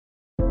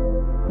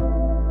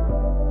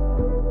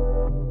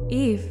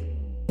Eve.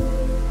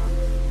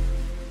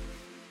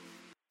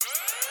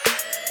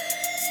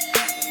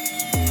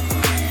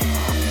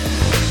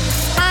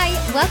 Hi,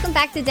 welcome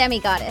back to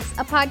Demi Goddess,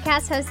 a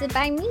podcast hosted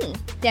by me,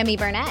 Demi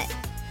Burnett.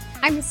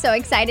 I'm so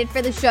excited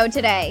for the show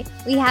today.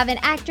 We have an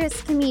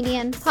actress,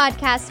 comedian,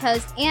 podcast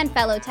host, and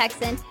fellow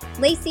Texan,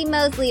 Laci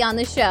Mosley, on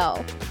the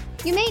show.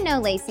 You may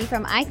know Laci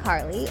from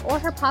iCarly or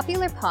her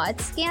popular pod,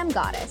 Scam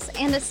Goddess,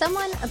 and as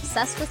someone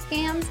obsessed with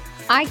scams,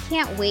 I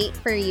can't wait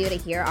for you to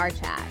hear our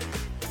chat.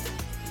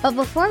 But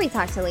before we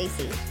talk to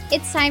Laci,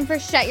 it's time for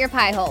Shut Your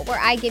Pie Hole, where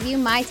I give you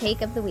my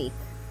take of the week.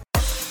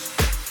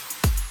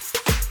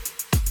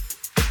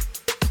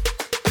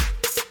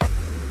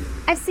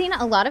 I've seen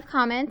a lot of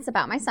comments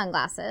about my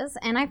sunglasses,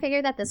 and I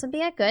figured that this would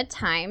be a good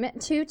time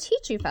to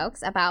teach you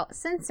folks about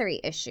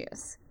sensory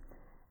issues.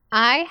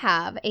 I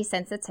have a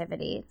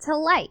sensitivity to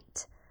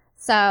light.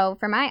 So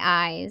for my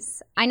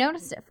eyes, I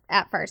noticed it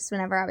at first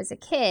whenever I was a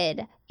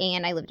kid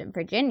and I lived in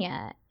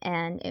Virginia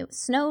and it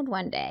snowed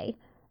one day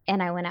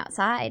and I went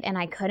outside and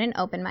I couldn't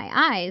open my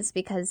eyes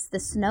because the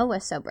snow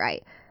was so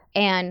bright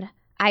and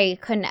I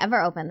couldn't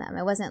ever open them.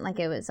 It wasn't like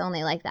it was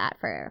only like that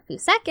for a few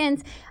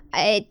seconds.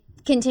 It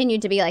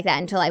continued to be like that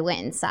until I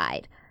went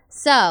inside.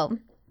 So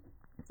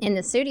in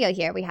the studio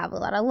here, we have a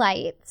lot of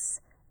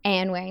lights,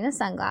 and wearing the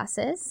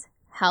sunglasses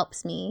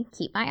helps me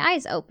keep my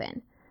eyes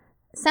open.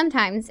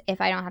 Sometimes if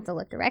I don't have to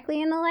look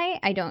directly in the light,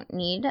 I don't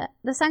need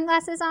the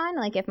sunglasses on.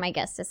 Like if my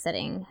guest is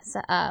sitting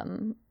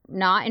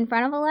not in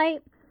front of a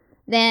light,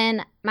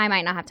 then I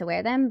might not have to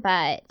wear them.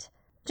 But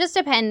just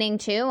depending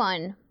too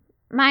on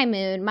my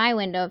mood, my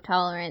window of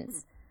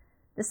tolerance,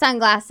 the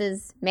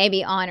sunglasses may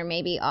be on or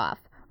may be off.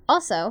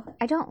 Also,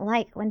 I don't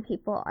like when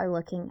people are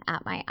looking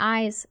at my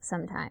eyes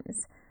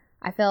sometimes.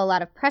 I feel a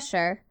lot of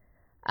pressure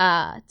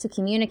to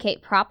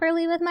communicate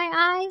properly with my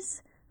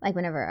eyes. Like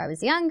whenever I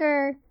was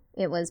younger,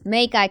 it was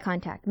make eye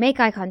contact, look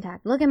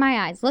at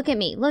my eyes, look at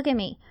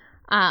me.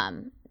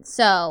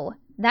 So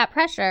that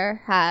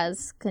pressure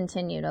has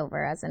continued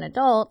over as an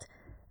adult.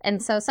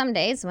 And so some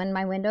days when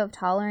my window of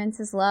tolerance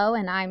is low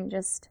and I'm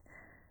just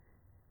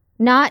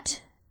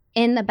not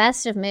in the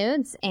best of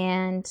moods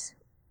and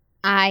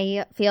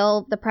I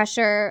feel the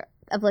pressure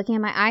of looking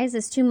at my eyes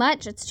is too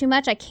much. It's too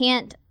much. I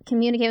can't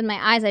communicate with my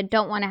eyes. I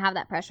don't want to have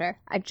that pressure.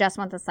 I just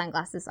want the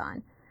sunglasses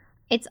on.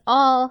 It's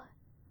all,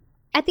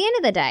 at the end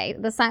of the day,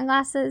 the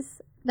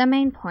sunglasses, the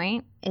main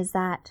point is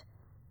that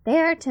they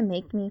are to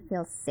make me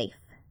feel safe.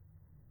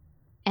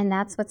 And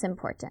that's what's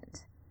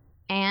important.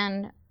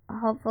 And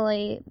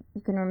hopefully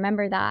you can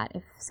remember that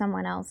if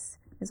someone else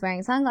is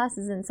wearing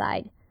sunglasses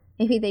inside,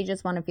 maybe they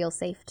just want to feel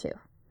safe too.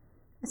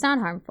 It's not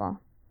harmful.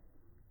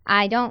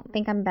 I don't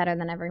think I'm better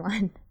than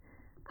everyone.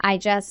 I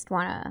just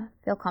want to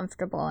feel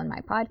comfortable in my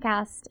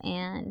podcast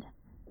and,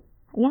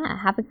 yeah,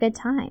 have a good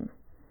time.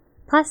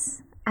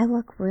 Plus, I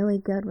look really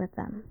good with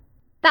them.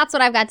 That's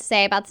what I've got to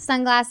say about the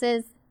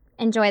sunglasses.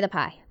 Enjoy the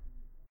pie.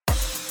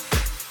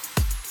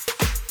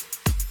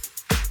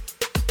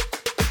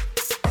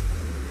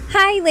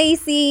 Hi,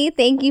 Laci.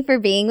 Thank you for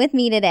being with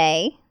me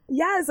today.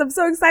 Yes, I'm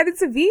so excited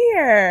to be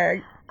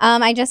here.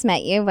 I just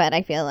met you, but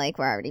I feel like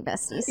we're already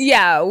besties.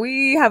 Yeah,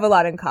 we have a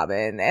lot in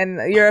common,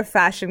 and you're a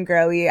fashion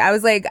girly. I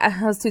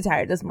was too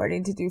tired this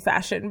morning to do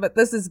fashion, but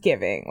this is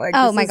giving. Like,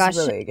 oh this my is gosh,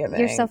 really giving.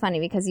 You're so funny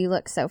because you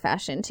look so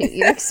fashion too.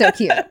 You look so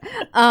cute.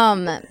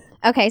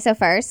 Okay, so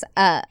first,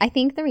 I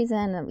think the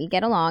reason that we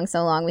get along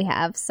so long, we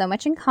have so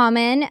much in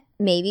common,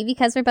 maybe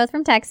because we're both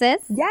from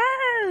Texas.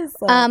 Yes.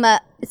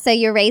 So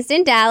you're raised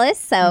in Dallas,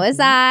 so was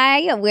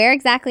I. Where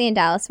exactly in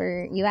Dallas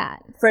were you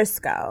at?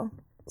 Frisco.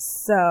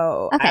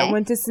 So okay. I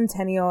went to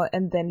Centennial,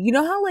 and then you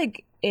know how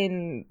like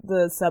in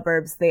the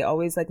suburbs they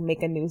always like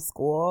make a new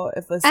school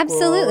if a school,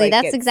 absolutely like,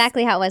 that's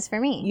exactly how it was for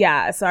me.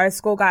 Yeah, so our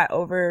school got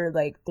over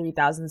like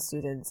 3,000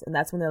 students, and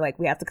that's when they're like,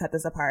 we have to cut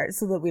this apart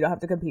so that we don't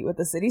have to compete with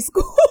the city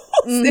schools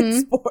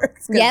in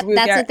sports. Yep,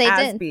 that's what they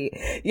did. Beat.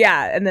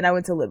 Yeah, and then I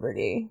went to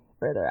Liberty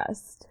for the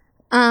rest.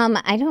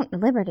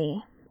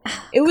 Liberty.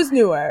 It was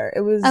newer.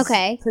 It was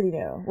okay. Pretty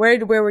new. Where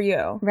were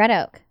you? Red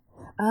Oak.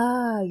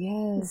 Ah,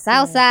 yes.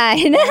 South side.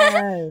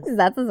 Yes. Is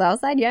that the south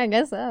side? Yeah, I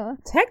guess so.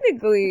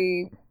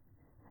 Technically.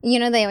 You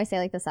know, they always say,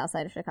 like, the south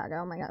side of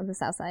Chicago. Oh, my God, the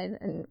south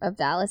side of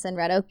Dallas and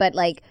Red Oak. But,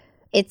 like,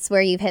 it's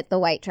where you've hit the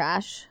white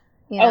trash,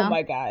 you know? Oh,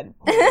 my God.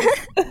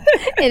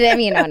 I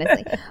mean,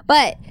 honestly.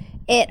 But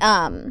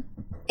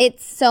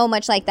it's so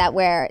much like that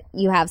where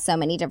you have so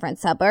many different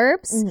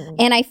suburbs. Mm-hmm.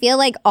 And I feel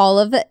like all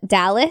of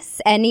Dallas,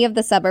 any of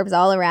the suburbs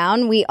all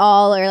around, we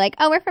all are like,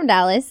 oh, we're from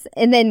Dallas.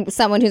 And then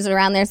someone who's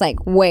around there is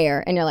like,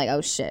 where? And you're like, oh,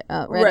 shit.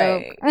 Oh, Red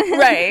Oak.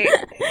 Right.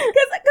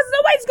 Because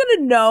nobody's going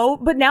to know.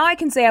 But now I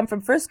can say I'm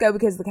from Frisco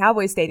because the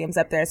Cowboy Stadium's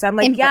up there. So I'm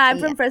like, I'm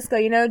from Frisco.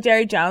 You know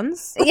Jerry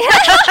Jones? Yeah.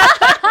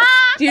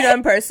 Do you know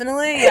him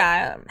personally?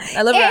 Yeah.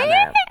 I live around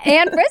there.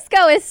 And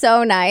Frisco is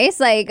so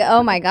nice. Like,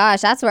 oh, my gosh.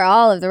 That's where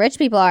all of the rich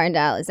people are in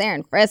Dallas. They're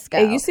in Frisco. Frisco.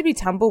 It used to be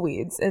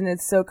tumbleweeds, and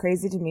it's so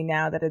crazy to me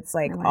now that it's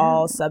like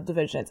all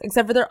subdivisions,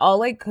 except for they're all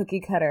like cookie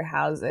cutter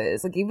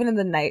houses. Like even in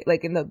the night,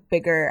 like in the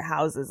bigger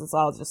houses, it's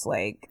all just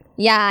like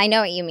I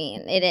know what you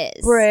mean. It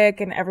is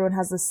brick, and everyone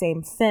has the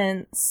same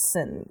fence,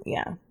 and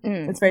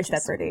it's very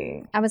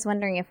Stepfordy. I was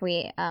wondering if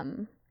we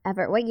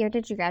what year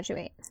did you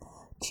graduate?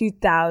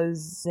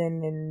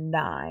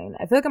 2009.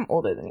 I feel like I'm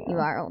older than you. You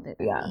are older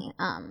than me.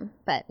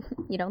 But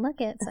you don't look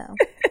it, so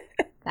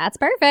that's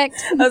perfect.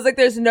 I was like,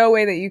 there's no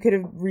way that you could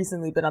have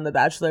recently been on The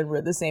Bachelor and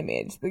we're the same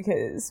age,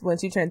 because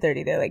once you turn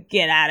 30, they're like,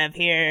 get out of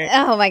here.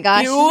 Oh my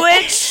gosh. You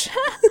witch.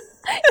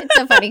 It's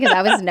so funny because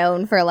I was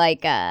known for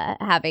like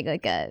having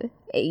like a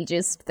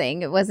ageist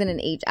thing. It wasn't an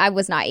age. I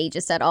was not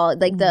ageist at all.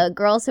 Like the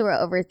girls who were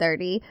over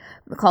 30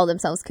 called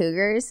themselves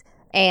cougars.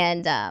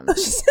 And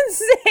she's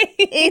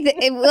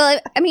insane. Well,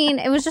 I mean,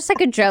 it was just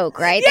like a joke,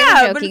 right? Yeah, they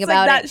were joking but it's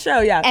about like that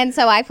show, yeah. And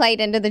so I played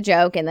into the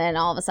joke, and then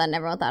all of a sudden,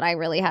 everyone thought I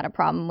really had a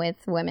problem with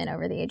women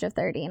over the age of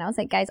 30. And I was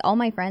like, guys, all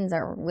my friends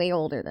are way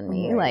older than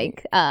me. Right.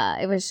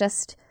 Like, it was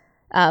just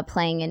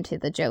playing into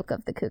the joke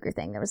of the cougar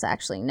thing. There was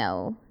actually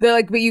no. They're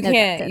like, but you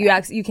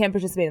can't. You can't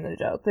participate in the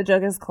joke. The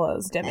joke is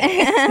closed.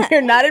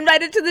 You're not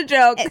invited to the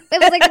joke. It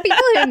was like the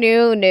people who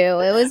knew.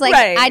 It was like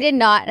I did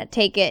not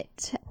take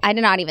it. I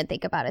did not even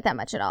think about it that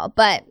much at all.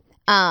 But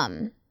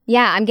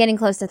yeah, I'm getting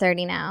close to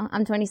 30 now.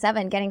 I'm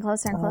 27, getting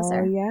closer and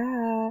closer. Oh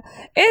yeah,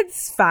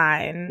 it's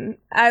fine.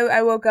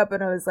 I woke up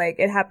and I was like,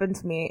 it happened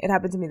to me. It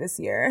happened to me this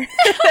year.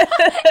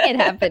 It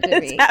happened to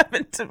me. It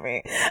happened to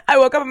me. I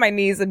woke up and my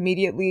knees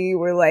immediately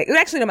were like,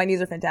 actually no, my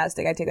knees are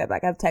fantastic. I take that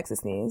back. I have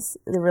Texas knees.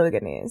 They're really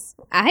good knees.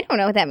 I don't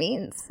know what that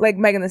means. Like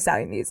Megan Thee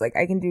Stallion knees. Like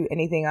I can do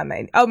anything on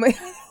my. Oh my.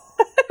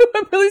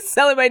 I'm really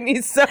selling my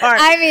knees so hard.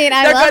 I mean,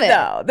 I They're love good, it.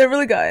 Though. They're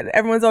really good.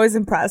 Everyone's always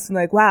impressed and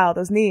like, wow,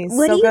 those knees.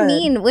 What so do you good.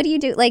 mean? What do you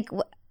do? Like, give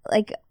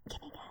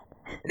me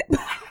Why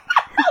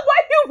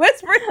are you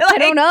whispering? Like, I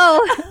don't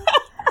know.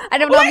 I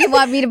don't know if you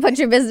want me to put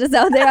your business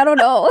out there. I don't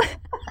know.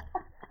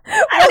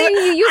 What are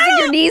you using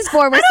your knees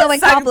for? We're so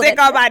incompetent. Dick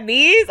on my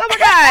knees. Oh my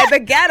god, the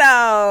ghetto.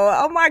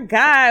 Oh my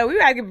god, we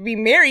gotta be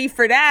married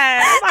for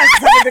that. I'm not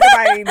sucking dick on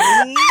my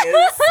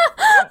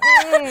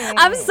knees.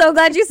 I'm so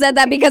glad you said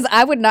that because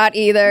I would not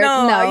either.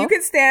 No. You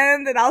can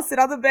stand and I'll sit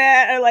on the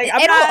bed. Or like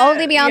it'll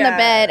only be on the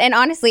bed. And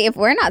honestly, if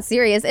we're not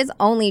serious, it's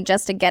only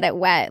just to get it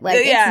wet. Like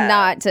it's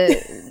not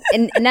to,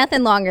 and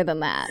nothing longer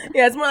than that.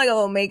 Yeah, it's more like a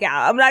little make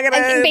out. I'm not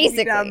gonna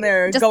basically be down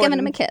there just giving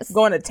him a kiss,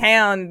 going to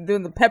town,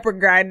 doing the pepper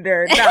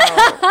grinder. No.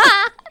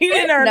 You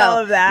didn't earn all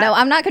of that. No,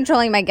 I'm not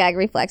controlling my gag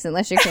reflex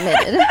unless you're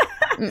committed.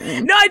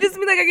 No, I just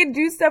mean like I can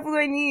do stuff with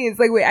my knees.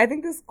 Like, wait, I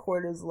think this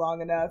cord is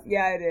long enough.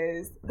 Yeah, it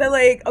is. But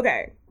like,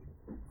 okay.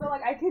 So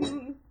like I can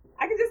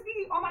just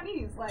be on my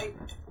knees, like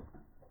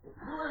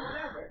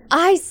whatever.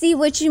 I see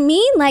what you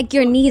mean. Like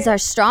your knees are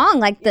strong.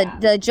 Like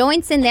the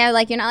joints in there,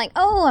 like you're not like,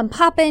 oh, I'm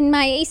popping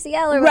my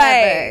ACL or whatever.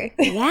 Right.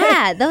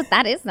 Yeah,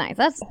 that is nice.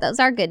 Those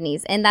are good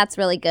knees. And that's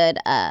really good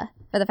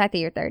for the fact that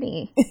you're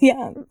 30.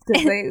 Yeah,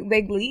 because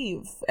they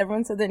leave.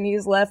 Everyone said their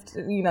knees left,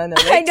 in their late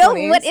 20s. I know.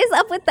 What is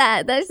up with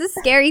that? That's the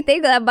scary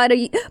thing about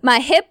my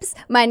hips,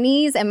 my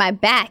knees, and my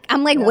back.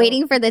 I'm like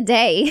waiting for the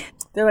day.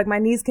 They're like, my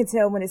knees can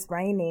tell when it's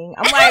raining.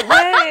 I'm like,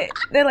 what?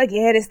 They're like,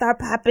 yeah, they start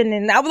popping.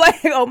 And I'm like,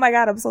 oh my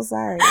God, I'm so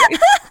sorry.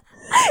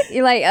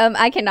 You're like,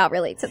 I cannot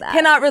relate to that.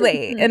 Cannot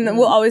relate. And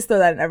we'll always throw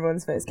that in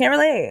everyone's face. Can't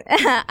relate.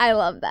 I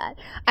love that.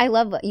 I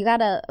love you got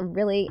to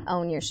really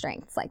own your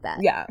strengths like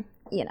that. Yeah.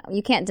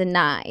 You can't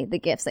deny the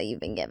gifts that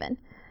you've been given.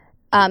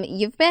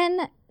 You've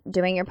been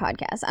doing your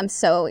podcast. I'm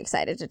so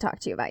excited to talk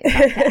to you about your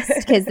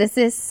podcast because this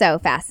is so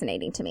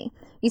fascinating to me.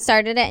 You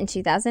started it in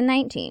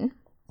 2019.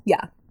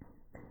 Yeah.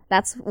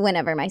 That's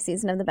whenever my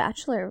season of The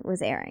Bachelor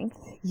was airing.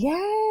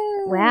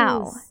 Yes.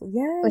 Wow.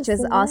 Yes. Which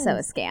was also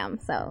a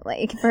scam. So,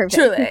 like, perfect.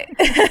 Truly.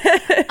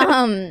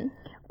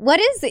 What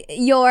is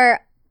your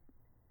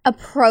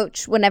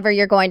approach whenever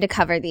you're going to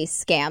cover these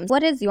scams?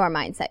 What is your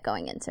mindset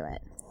going into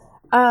it?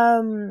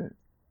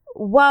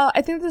 Well,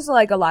 I think there's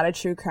like a lot of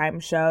true crime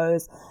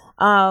shows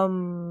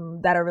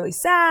that are really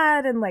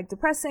sad and like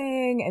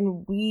depressing,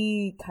 and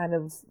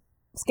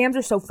scams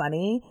are so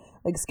funny.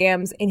 Like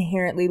scams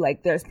inherently,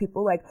 like there's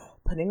people like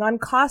putting on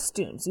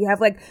costumes. You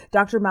have like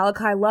Dr.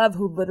 Malachi Love,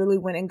 who literally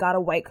went and got a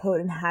white coat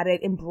and had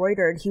it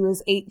embroidered. He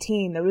was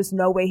 18. There was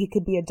no way he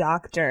could be a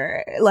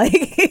doctor. Like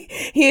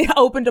he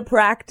opened a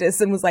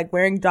practice and was like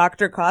wearing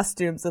doctor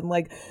costumes and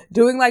like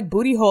doing like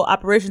booty hole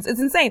operations.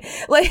 It's insane.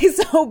 Like,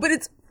 so, but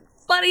it's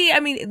funny. I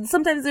mean,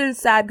 sometimes they're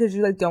sad because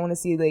you like don't want to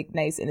see like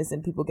nice,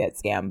 innocent people get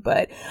scammed.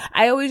 But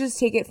I always just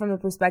take it from the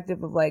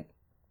perspective of like,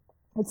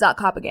 it's not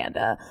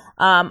propaganda.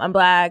 I'm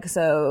Black,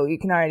 so you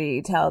can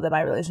already tell that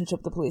my relationship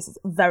with the police is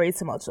very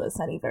tumultuous,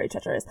 honey, very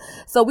treacherous.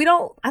 So I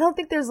don't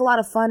think there's a lot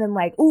of fun in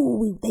like,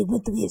 ooh, they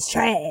went through his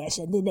trash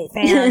and then they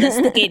found a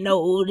sticky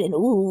note and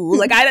ooh.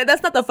 Like,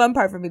 that's not the fun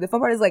part for me. The fun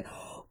part is like,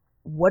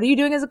 what are you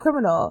doing as a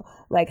criminal?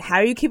 Like, how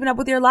are you keeping up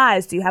with your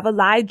lies? Do you have a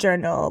lie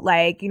journal?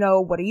 Like,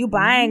 what are you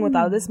buying with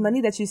all this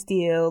money that you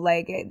steal?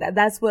 Like,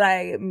 that's what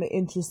I'm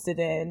interested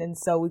in. And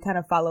so we kind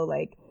of follow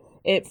like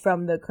it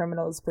from the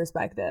criminal's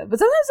perspective. But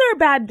sometimes there are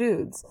bad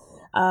dudes.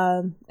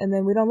 And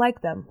then we don't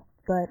like them.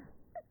 But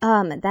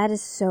that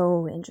is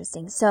so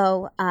interesting.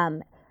 So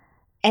I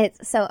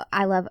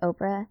love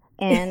Oprah,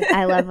 and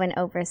I love when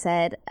Oprah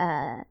said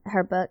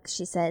her book,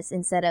 she says,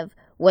 instead of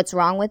what's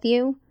wrong with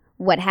you,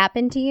 what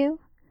happened to you.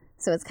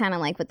 So it's kind of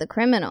like with the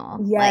criminal,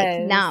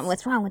 like not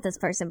what's wrong with this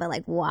person, but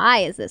like why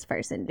is this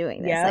person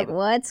doing this? Yep. Like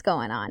what's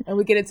going on? And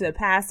we get into the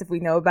past if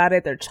we know about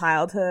it, their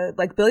childhood.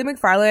 Like Billy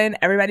McFarland,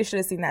 everybody should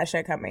have seen that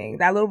shit coming.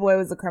 That little boy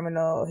was a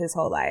criminal his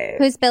whole life.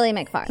 Who's Billy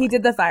McFarland? He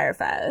did the Fyre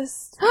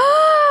Fest.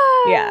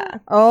 Yeah.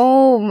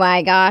 Oh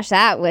my gosh,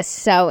 that was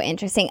so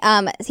interesting.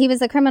 He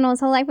was a criminal his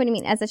whole life. What do you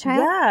mean, as a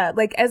child? Yeah,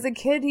 like as a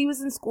kid, he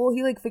was in school.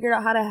 He like figured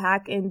out how to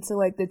hack into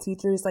like the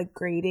teacher's like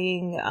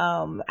grading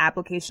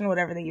application,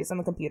 whatever they use on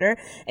the computer,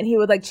 and he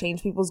would like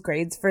change people's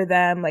grades for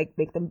them, like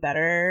make them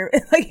better.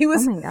 Like he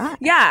was, oh my God.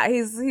 Yeah,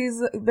 he's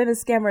been a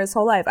scammer his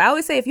whole life. I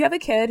always say if you have a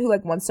kid who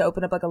like wants to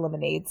open up like a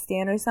lemonade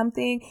stand or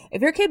something,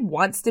 if your kid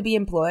wants to be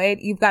employed,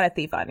 you've got a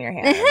thief on your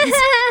hands.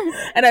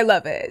 And I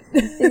love it.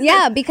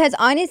 Yeah, because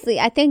honestly,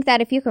 I think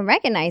that if you can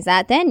recognize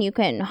that, then you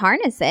can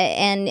harness it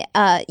and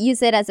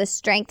use it as a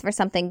strength for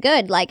something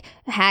good, like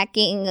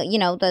hacking,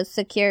 the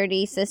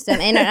security system,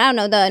 and I don't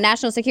know, the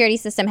national security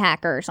system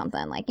hacker or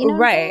something, like,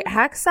 right.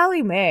 Hack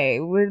Sally Mae.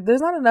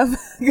 There's not enough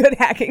good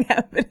hacking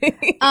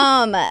happening.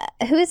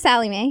 Who is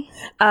Sally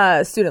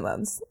Mae? Student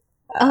loans.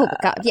 Oh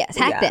God, yes,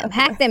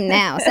 hack them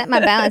now. Set my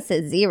balance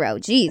to 0.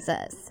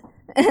 Jesus.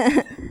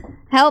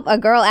 Help a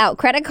girl out.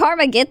 Credit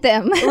Karma, get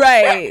them.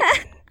 Right.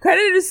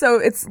 Credit is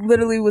it's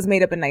literally was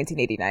made up in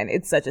 1989.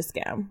 It's such a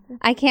scam.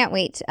 I can't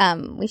wait.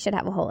 We should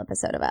have a whole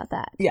episode about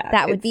that. Yeah.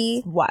 That would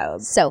be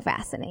wild. So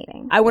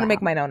fascinating. I want to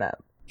make mine own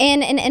up.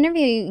 In an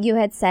interview, you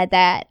had said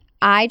that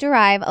I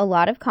derive a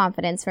lot of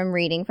confidence from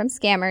reading from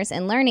scammers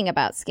and learning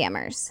about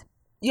scammers.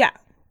 Yeah.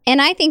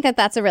 And I think that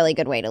that's a really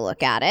good way to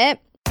look at it.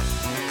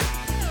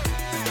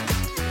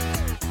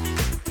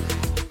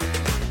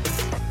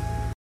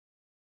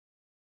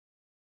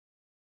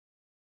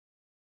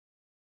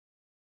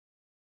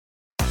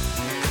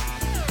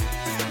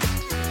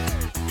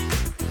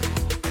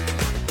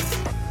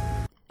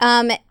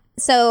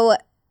 So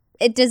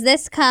does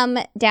this come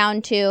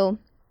down to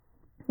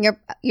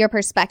your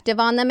perspective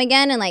on them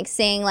again, and like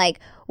seeing like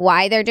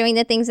why they're doing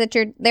the things that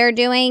they're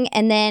doing,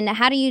 and then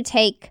how do you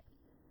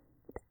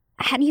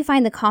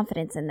find the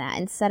confidence in that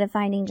instead of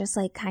finding just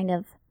like kind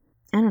of,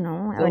 I don't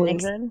know.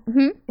 Delusion?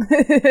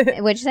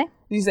 What'd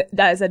you say?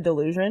 I said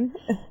delusion?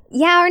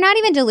 Yeah, or not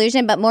even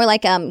delusion, but more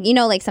like,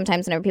 like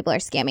sometimes whenever people are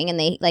scamming and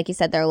they, like you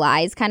said, their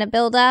lies kind of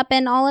build up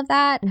and all of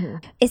that. Mm-hmm.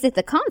 Is it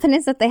the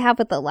confidence that they have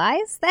with the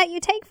lies that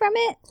you take from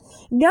it?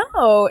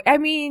 No, I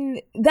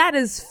mean, that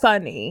is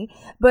funny,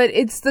 but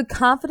it's the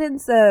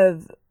confidence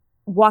of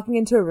walking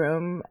into a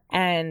room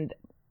and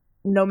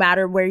no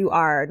matter where you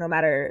are, no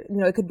matter,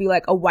 it could be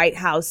like a White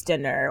House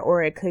dinner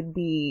or it could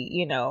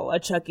be, a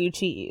Chuck E.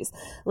 Cheese.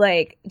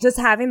 Like, just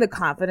having the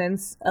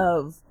confidence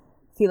of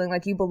feeling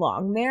like you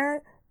belong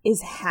there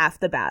is half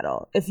the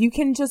battle. If you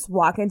can just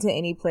walk into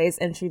any place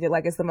and treat it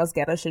like it's the most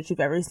ghetto shit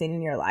you've ever seen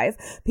in your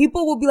life,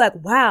 people will be like,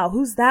 wow,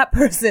 who's that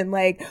person?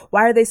 Like,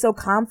 why are they so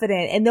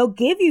confident? And they'll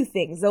give you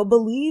things. They'll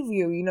believe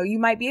you. You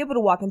might be able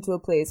to walk into a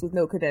place with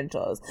no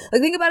credentials.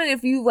 Like, think about it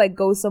if you like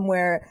go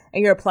somewhere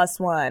and you're a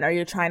 +1 or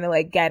you're trying to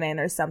like get in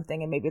or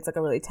something and maybe it's like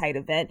a really tight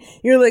event,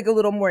 you're like a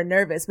little more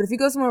nervous. But if you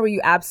go somewhere where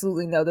you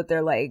absolutely know that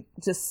they're like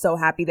just so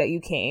happy that you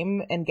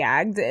came and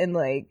gagged and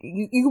like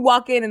you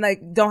walk in and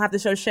like don't have to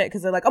show shit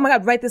because they're like, oh my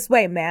God, right this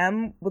way,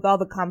 ma'am, with all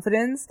the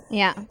confidence.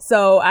 Yeah.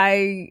 So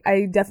I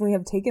definitely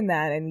have taken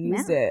that and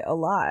used it a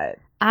lot.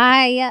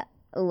 I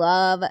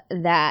love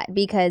that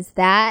because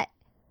that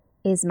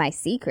is my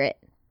secret,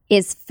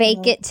 is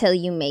fake it till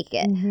you make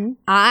it. Mm-hmm.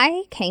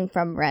 I came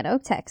from Red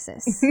Oak,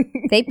 Texas.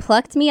 They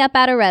plucked me up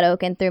out of Red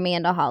Oak and threw me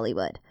into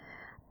Hollywood.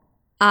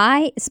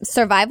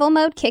 Survival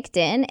mode kicked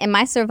in, and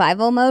my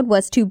survival mode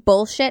was to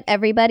bullshit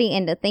everybody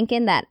into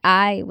thinking that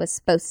I was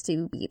supposed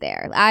to be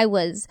there. I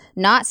was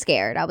not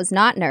scared. I was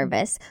not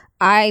nervous.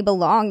 I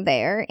belonged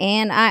there,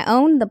 and I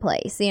owned the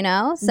place,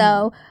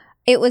 So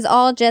it was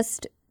all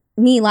just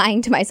me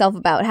lying to myself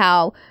about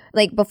how,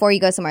 like, before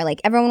you go somewhere,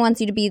 like, everyone wants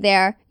you to be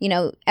there.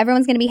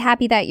 Everyone's going to be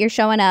happy that you're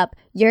showing up.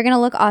 You're going to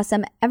look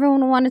awesome.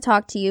 Everyone will want to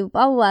talk to you,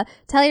 blah, blah,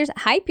 blah.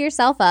 Hype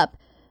yourself up,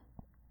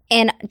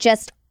 and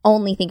just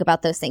only think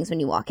about those things when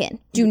you walk in.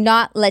 Do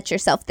not let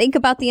yourself think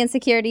about the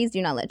insecurities. Do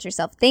not let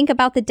yourself think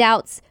about the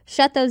doubts.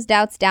 Shut those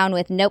doubts down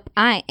with, nope,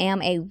 I am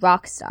a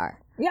rock star.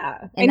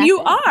 Yeah. And you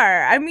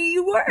are. I mean,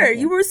 you were.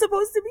 You were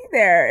supposed to be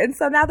there. And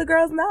so now the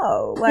girls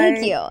know. Like,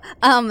 thank you.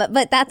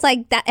 But that's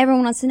like that.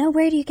 Everyone wants to know,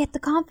 where do you get the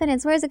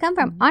confidence? Where does it come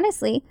from? Mm-hmm.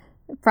 Honestly,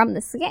 from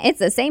it's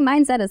the same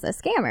mindset as the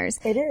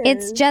scammers. It is.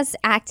 It's just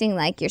acting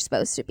like you're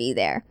supposed to be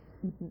there.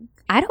 Mm-hmm.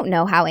 I don't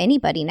know how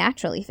anybody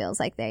naturally feels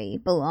like they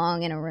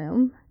belong in a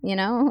room,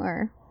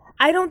 or...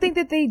 I don't think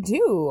that they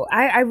do.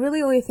 I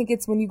really only think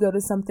it's when you go to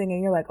something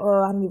and you're like,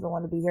 oh, I don't even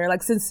want to be here.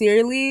 Like,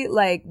 sincerely,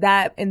 like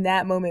that in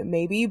that moment,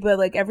 maybe. But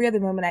like every other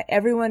moment,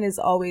 everyone is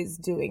always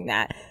doing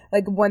that.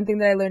 Like, one thing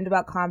that I learned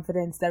about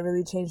confidence that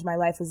really changed my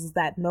life is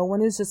that no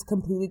one is just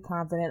completely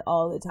confident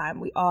all the time.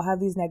 We all have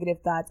these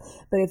negative thoughts.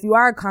 But if you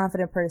are a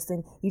confident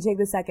person, you take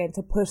the second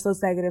to push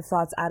those negative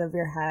thoughts out of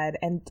your head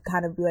and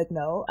kind of be like,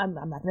 no, I'm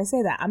not going to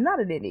say that. I'm not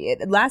an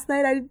idiot. Last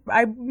night,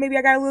 I maybe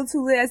I got a little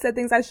too lit. I said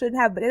things I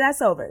shouldn't have, but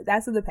that's over.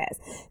 That's in the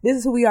past. This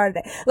is who we are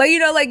today. Like, you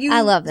know, like you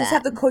I love that. just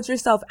have to coach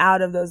yourself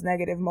out of those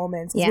negative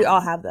moments. Yeah. We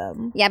all have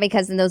them. Yeah,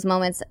 because in those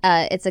moments,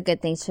 it's a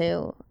good thing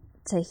to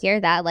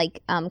hear that.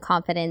 Like,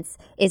 confidence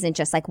isn't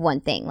just like one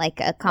thing. Like,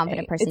 a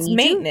confident person, it's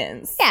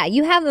maintenance.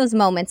 You have those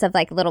moments of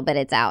like a little bit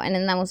of doubt, and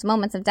in those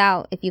moments of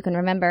doubt, if you can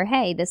remember,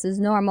 hey, this is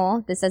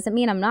normal. This doesn't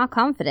mean I'm not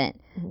confident.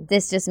 Mm-hmm.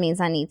 This just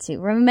means I need to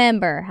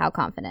remember how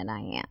confident I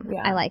am.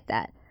 Yeah. I like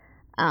that.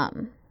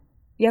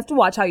 You have to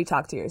watch how you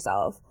talk to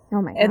yourself.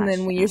 Oh my gosh. And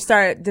then when you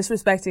start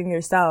disrespecting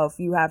yourself,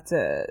 you have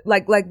to,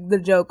 like the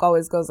joke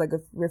always goes, like,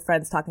 if your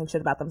friend's talking shit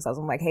about themselves,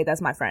 I'm like, hey,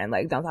 that's my friend.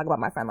 Like, don't talk about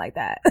my friend like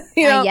that.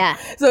 You know? Yeah.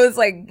 So it's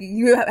like,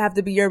 you have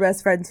to be your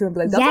best friend too and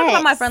be like, don't talk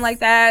about my friend like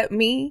that.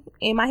 Me,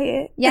 in my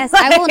head. Yes,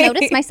 I will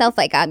notice myself,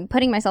 like, I'm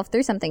putting myself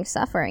through something,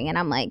 suffering, and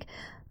I'm like,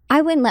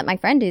 I wouldn't let my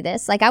friend do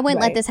this. Like, I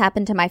wouldn't let this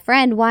happen to my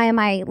friend. Why am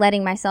I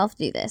letting myself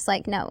do this?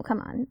 Like, no,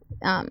 come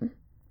on.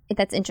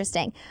 That's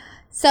interesting.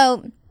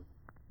 So,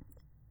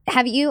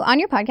 have you, on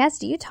your podcast,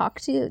 do you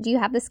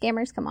have the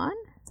scammers come on?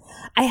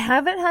 I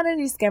haven't had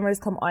any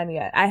scammers come on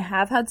yet. I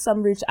have had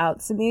some reach out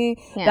to me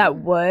that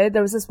would.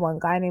 There was this one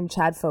guy named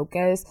Chad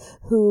Focus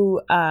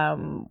who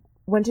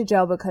went to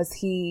jail because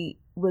he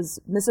was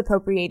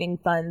misappropriating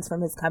funds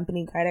from his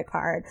company credit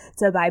card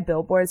to buy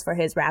billboards for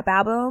his rap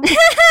album.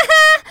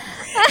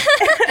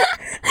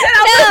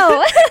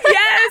 No.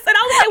 Yes. And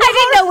I was like, well, I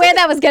didn't know where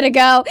that was going to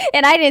go,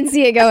 and I didn't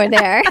see it going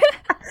there. And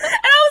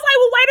I was like,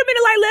 well, wait a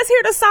minute, like, let's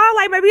hear the song.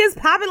 Like, maybe it's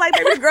popping. Like,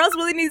 maybe girls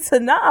really need to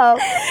know.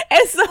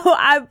 And so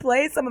I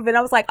played some of it.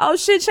 I was like, oh,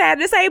 shit, Chad,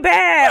 this ain't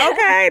bad.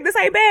 Okay, this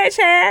ain't bad,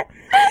 Chad.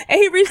 And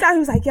he reached out. He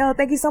was like, yo,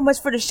 thank you so much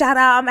for the shout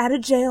out. I'm out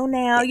of jail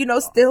now, you know,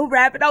 still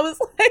rapping. I was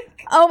like,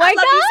 oh my God.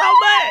 I love you so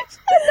much.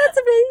 That's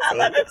amazing. I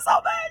love him so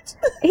much.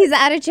 He's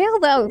out of jail,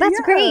 though.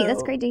 That's great.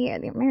 That's great to hear.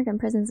 The American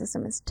prison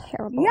system is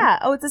terrible. Yeah.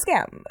 Oh, it's a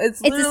scam.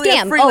 It's a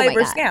scam. Free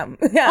labor scam.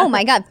 Yeah. Oh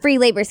my God. Free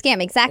labor scam.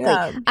 Exactly.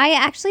 Yeah. I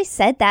actually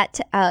said that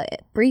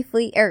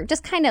briefly, or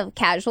just kind of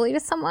casually, to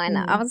someone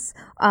I was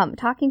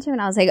talking to,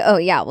 and I was like, oh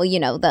yeah, well, you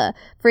know, the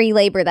free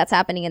labor that's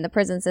happening in the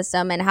prison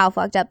system and how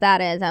fucked up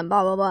that is and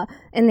blah, blah, blah.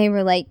 And they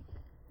were like,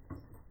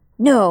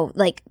 no,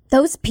 like,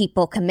 those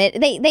people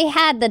they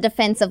had the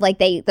defense of, like,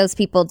 those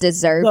people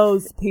deserve.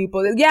 Those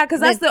people. Yeah, because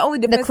that's the only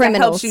defense that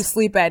helps you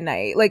sleep at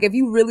night. Like, if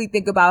you really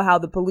think about how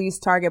the police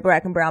target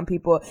Black and brown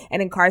people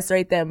and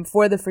incarcerate them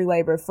for the free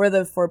labor, for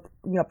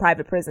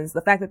private prisons,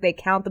 the fact that they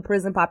count the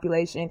prison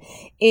population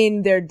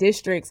in their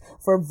districts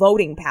for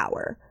voting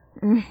power.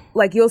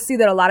 Like, you'll see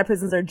that a lot of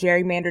prisons are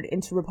gerrymandered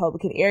into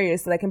Republican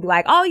areas, so they can be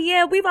like, oh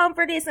yeah, we vote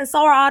for this, and so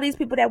are all these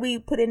people that we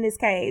put in this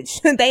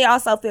cage. They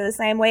also feel the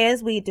same way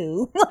as we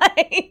do.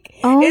 Like,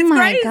 oh it's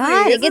my crazy.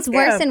 God, it gets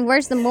worse and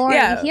worse the more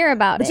you hear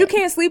about it. But you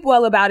can't sleep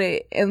well about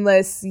it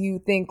unless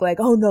you think like,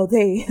 oh no,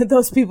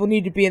 those people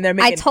need to be in there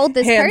making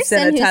hand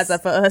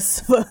sanitizer for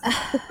us.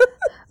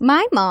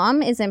 My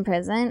mom is in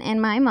prison,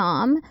 and my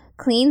mom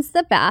cleans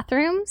the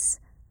bathrooms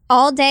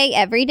all day,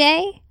 every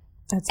day.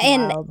 That's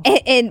wild.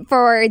 And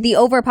for the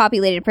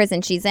overpopulated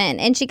prison she's in,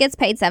 and she gets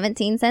paid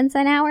 17 cents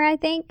an hour, I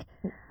think.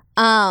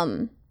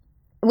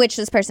 Which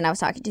this person I was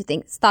talking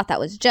to thought that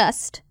was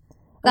just.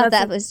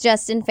 That was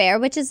just and fair,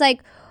 which is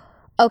like,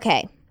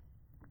 okay.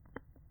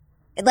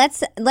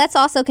 Let's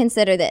also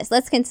consider this.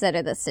 Let's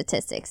consider the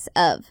statistics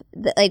of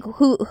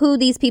who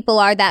these people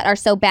are that are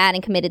so bad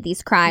and committed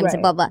these crimes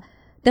and blah blah.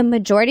 The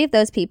majority of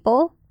those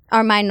people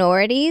are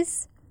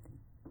minorities,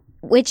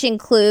 which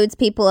includes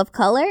people of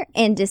color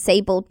and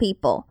disabled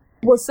people.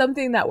 Well,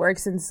 something that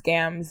works in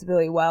scams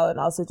really well, and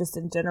also just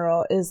in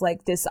general, is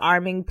like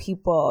disarming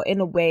people in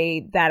a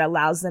way that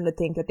allows them to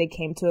think that they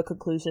came to a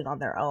conclusion on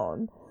their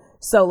own.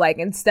 So, like,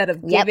 instead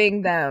of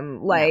giving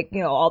them, like,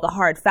 you know, all the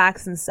hard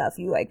facts and stuff,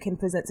 you, like, can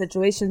present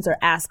situations or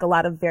ask a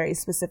lot of very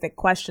specific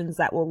questions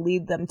that will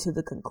lead them to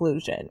the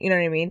conclusion. You know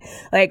what I mean?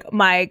 Like,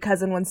 my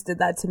cousin once did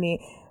that to me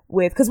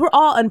because we're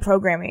all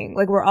unprogramming.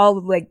 Like, we're all,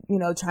 like, you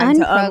know,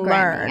 trying to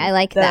unlearn I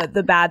like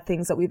the bad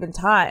things that we've been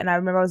taught. And I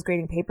remember I was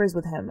grading papers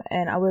with him,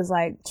 and I was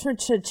like,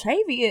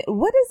 Travi,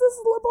 what is this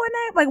little boy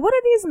name? Like, what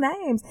are these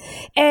names?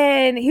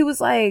 And he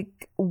was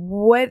like,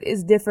 what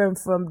is different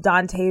from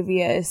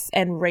Dontavius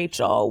and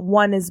Rachel?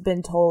 One has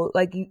been told,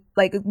 like,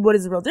 what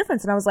is the real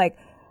difference? And I was like,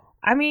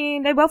 I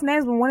mean, they both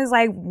names, but one is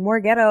like more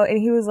ghetto. And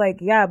he was like,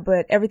 yeah,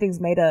 but everything's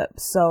made up.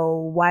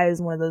 So why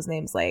is one of those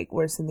names like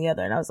worse than the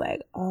other? And I was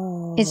like,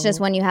 oh. It's just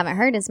one you haven't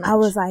heard as much. I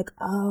was like,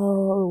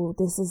 oh,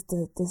 this is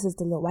the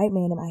little white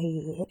man in my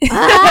head.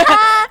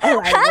 I'm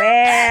like,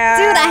 well.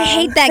 Dude, I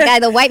hate that guy.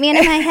 The white man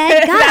in my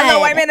head. God. That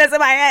little white man that's in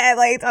my head,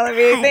 like telling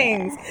me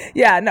things.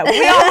 Yeah, no,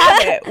 we all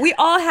have it. We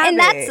all have and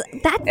it.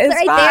 And that's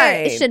right fine.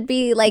 There. It should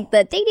be like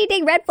the ding, ding,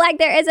 ding, red flag.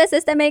 There is a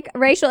systemic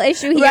racial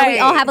issue here. Right. We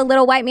all have a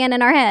little white man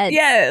in our head.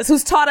 Yes,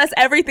 who's taught us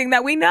everything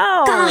that we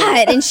know.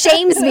 God, and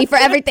shames me for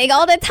everything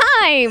all the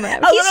time.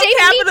 He's shaming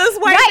me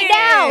right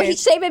now.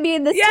 He's shaming me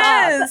in this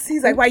top.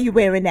 He's like, why are you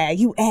wearing that?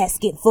 You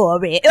asking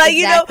for it. Like,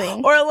 exactly.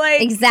 You know, or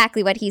like.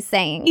 Exactly what he's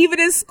saying. Even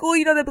in school,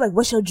 you know, they'd be like,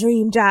 what's your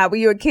dream job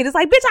when you're a kid? It's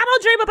like, bitch, I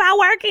don't dream about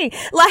working.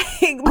 Like,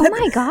 oh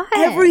my God.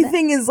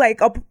 Everything is like,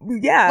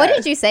 yeah. What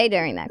did you say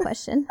during that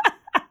question?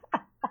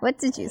 What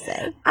did you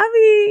say? I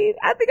mean,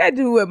 I think I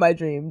do what my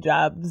dream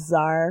jobs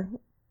are.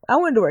 I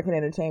wanted to work in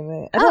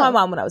entertainment. I told my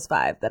mom when I was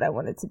 5 that I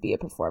wanted to be a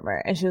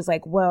performer. And she was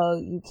like, well,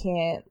 you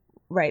can't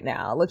right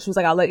now. Like, she was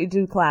like, I'll let you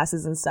do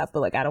classes and stuff, but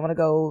like, I don't want to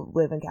go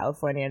live in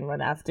California and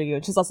run after you.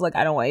 And she's also like,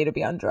 I don't want you to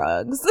be on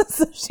drugs.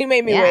 So she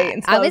made me wait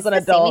until I was an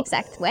adult. I was the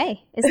same exact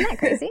way. Isn't that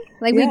crazy?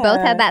 Like, we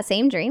both had that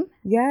same dream.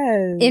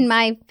 Yes. In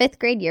my 5th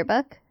grade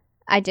yearbook,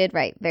 I did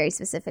write very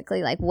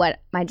specifically like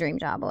what my dream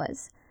job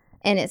was.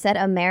 And it said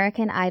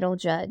American Idol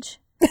judge.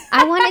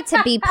 I wanted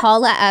to be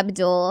Paula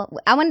Abdul.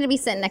 I wanted to be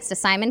sitting next to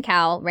Simon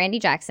Cowell, Randy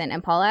Jackson,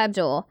 and Paula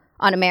Abdul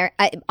on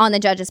the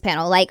judges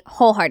panel, like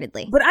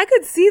wholeheartedly. But I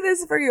could see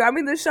this for you. I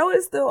mean, the show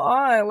is still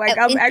on. Like,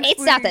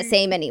 it's not the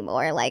same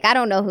anymore. Like, I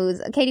don't know who's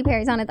Katy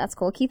Perry's on it. That's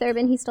cool. Keith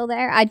Urban, he's still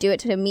there. I'd do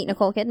it to meet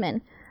Nicole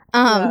Kidman.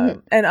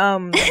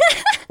 And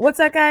what's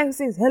that guy who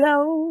sings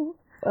Hello?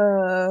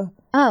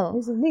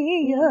 It's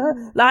me,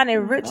 Lionel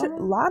Richie.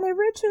 Lionel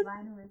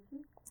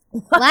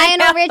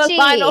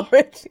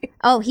Richie.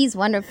 Oh, he's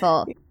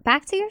wonderful.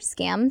 Back to your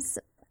scams.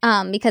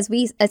 Because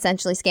we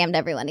essentially scammed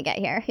everyone to get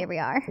here. Here we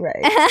are.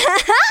 Right.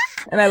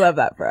 And I love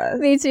that for us.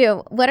 Me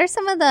too. What are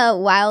some of the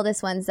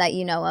wildest ones that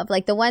you know of?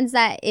 Like the ones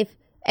that if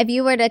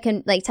you were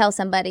to like tell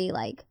somebody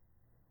like,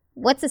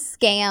 what's a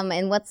scam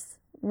and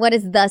what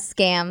is the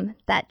scam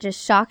that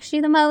just shocks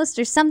you the most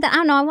or something? I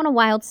don't know. I want a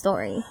wild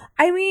story.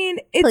 I mean,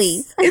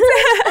 please.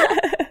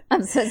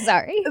 I'm so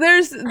sorry.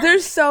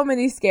 There's so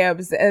many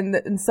scams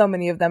and so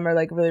many of them are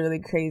like really, really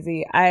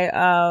crazy. I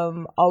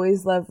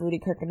always love Rudy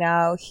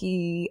Kirkconnell.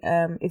 He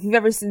if you've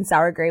ever seen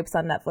Sour Grapes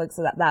on Netflix,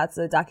 so that's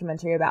a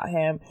documentary about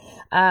him.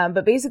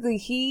 But basically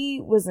he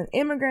was an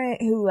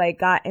immigrant who like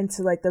got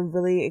into like the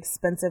really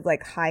expensive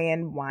like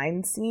high-end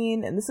wine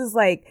scene, and this is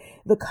like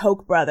the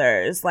Koch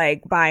brothers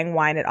like buying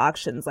wine at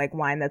auctions, like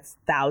wine that's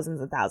thousands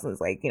and thousands,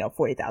 like, you know,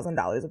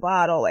 $40,000 a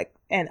bottle, like,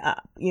 and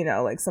up, you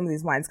know, like some of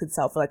these wines could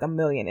sell for like $1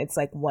 million. It's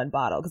like one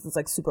bottle because it's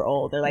like super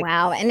old. They're like,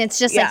 wow. And it's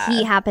just like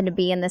he happened to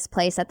be in this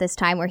place at this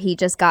time where he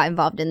just got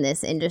involved in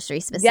this industry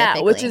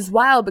specifically. Yeah, which is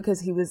wild because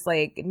he was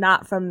like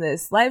not from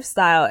this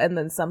lifestyle and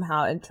then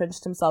somehow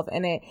entrenched himself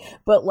in it.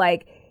 But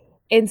like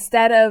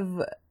instead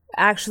of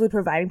actually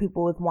providing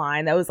people with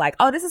wine that was like,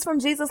 oh, this is from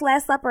Jesus'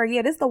 Last Supper.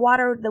 Yeah, this is the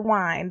water, the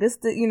wine. This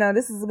is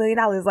 $1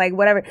 million. Like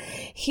whatever.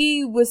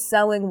 He was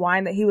selling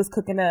wine that he was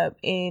cooking up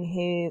in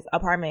his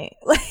apartment.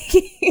 Like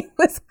he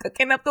was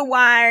cooking up the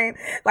wine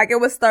like it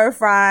was stir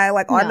fry,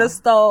 like on the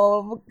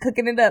stove,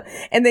 cooking it up.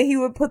 And then he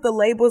would put the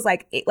labels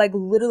like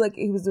literally like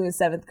he was doing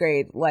 7th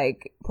grade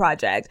like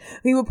project.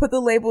 He would put the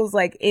labels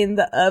like in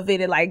the oven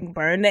and like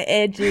burn the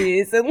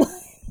edges and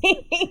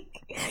like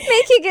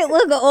making it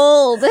look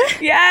old.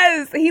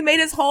 Yes, he made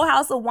his whole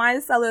house a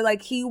wine cellar.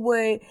 Like he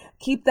would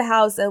keep the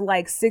house at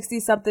like 60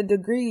 something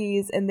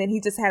degrees, and then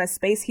he just had a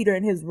space heater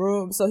in his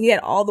room, so he had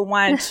all the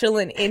wine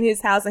chilling in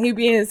his house, and he'd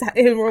be in his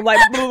room like,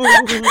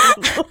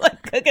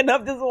 like cooking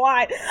up this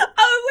wine. I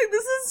was like,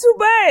 this is too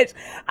much.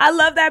 I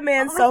love that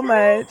man so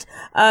much.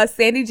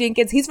 Sandy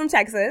Jenkins, he's from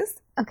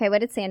Texas. Okay, what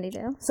did Sandy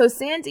do? So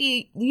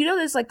Sandy, you know,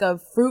 there's like a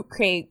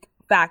fruitcake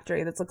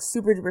factory that's like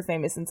super duper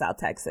famous in South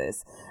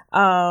Texas.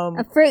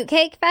 A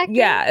fruitcake factory?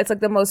 Yeah, it's like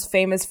the most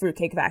famous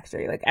fruitcake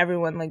factory. Like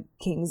everyone, like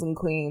kings and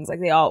queens, like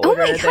they all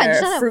order their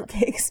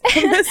fruitcakes.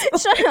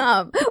 Shut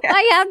up. Yeah.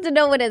 I have to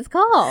know what it's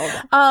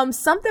called.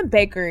 Something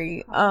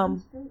bakery.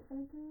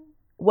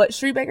 What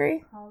Street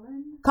Bakery?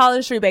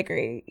 Collins Street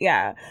Bakery.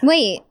 Yeah.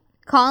 Wait,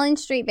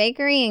 Collins Street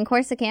Bakery in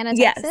Corsicana,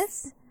 Texas?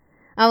 Yes.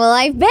 Oh, well,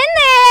 I've been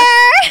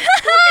there.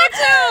 Me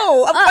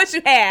too. Of course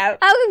you have.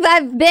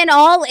 I've been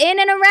all in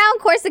and around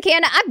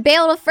Corsicana. I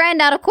bailed a friend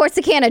out of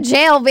Corsicana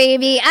jail,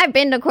 baby. I've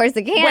been to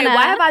Corsicana. Wait,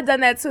 why have I done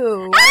that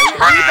too?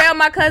 You bailed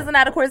my cousin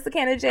out of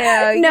Corsicana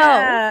jail. No.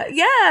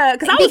 Yeah.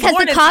 Because I was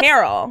born in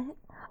Terrell.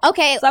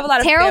 Okay, so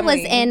Terrell was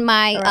in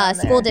my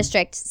school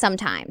district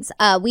sometimes.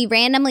 We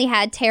randomly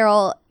had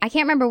Terrell. I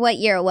can't remember what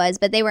year it was,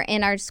 but they were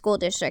in our school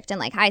district in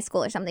like high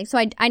school or something.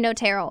 So I know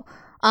Terrell.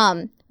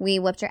 We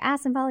whooped your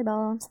ass in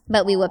volleyball,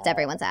 but we whooped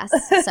everyone's ass,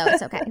 so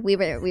it's okay. We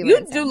were. You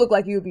insane. do look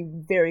like you would be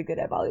very good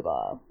at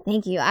volleyball.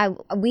 Thank you.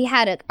 We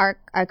had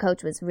our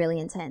coach was really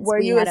intense. Were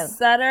you a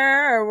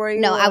setter or were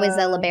you? No, I was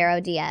a libero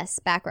DS,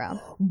 back row.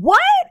 What?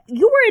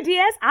 You were a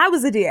DS? I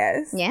was a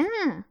DS. Yeah.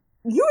 You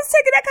was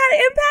taking that kind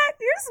of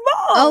impact? You're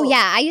small. Oh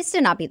yeah, I used to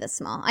not be this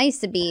small. I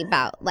used to be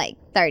about like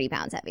 30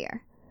 pounds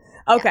heavier.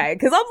 Okay,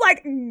 because I'm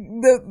like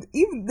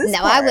even this. No,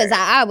 part.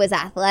 I was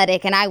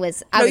athletic, and I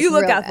was. You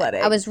look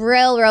athletic. Good. I was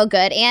real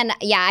good, and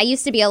yeah, I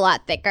used to be a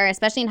lot thicker.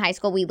 Especially in high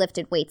school, we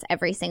lifted weights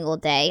every single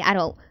day.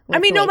 No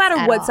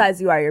matter what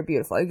size you are, you're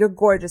beautiful. You're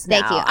gorgeous now.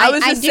 Thank you. I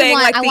was just saying,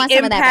 like the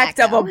impact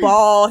of a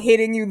ball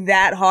hitting you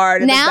that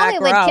hard. Now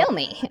it would kill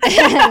me.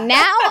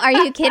 Now, are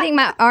you kidding?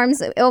 My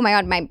arms. Oh my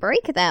god, might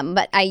break them.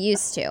 But I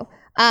used to.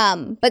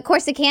 But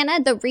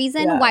Corsicana, the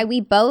reason why we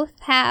both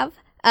have.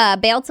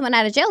 Bailed someone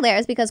out of jail there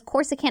is because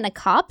Corsicana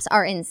cops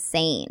are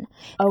insane.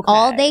 Okay.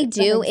 All they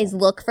do is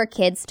look for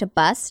kids to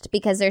bust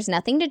because there's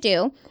nothing to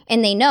do.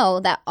 And they know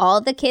that all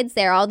the kids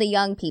there, all the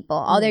young people,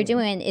 all they're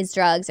doing is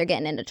drugs or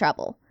getting into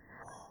trouble.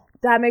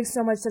 That makes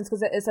so much sense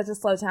because it's such a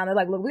slow town. They're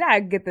like, look, we got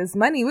to get this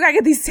money. We got to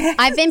get these taxes.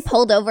 I've been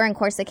pulled over in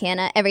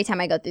Corsicana. Every time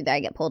I go through there,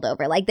 I get pulled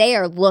over. Like, they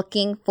are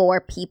looking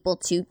for people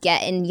to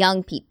get in,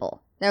 young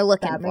people. They're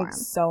looking for them. That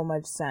makes so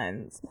much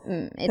sense.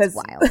 It's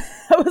wild.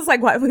 I was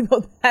like, why we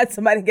both had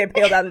somebody get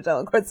bailed out of jail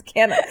in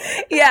Corsicana?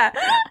 Yeah.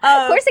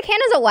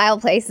 Corsicana's a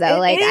wild place, though.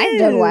 Like, I've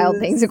done wild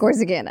things in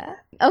Corsicana.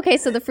 Okay,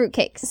 so the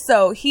fruitcakes.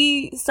 So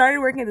he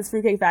started working at this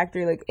fruitcake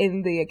factory, like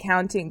in the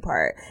accounting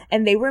part,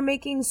 and they were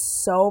making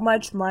so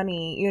much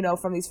money, you know,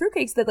 from these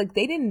fruitcakes that like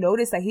they didn't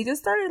notice that he just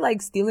started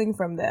like stealing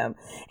from them.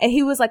 And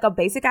he was like a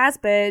basic ass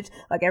bitch.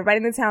 Like everybody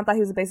in the town thought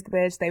he was a basic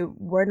bitch. They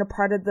weren't a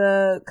part of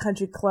the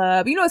country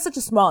club. You know, it's such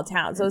a small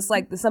town, so it's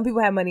like some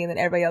people had money and then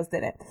everybody else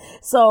didn't.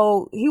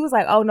 So he was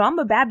like, "Oh no, I'm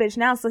a bad bitch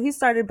now." So he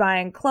started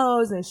buying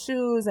clothes and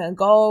shoes and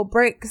gold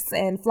bricks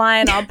and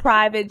flying on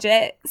private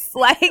jets.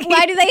 Like,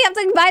 why do they have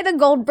to buy the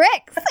gold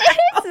bricks?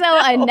 It's so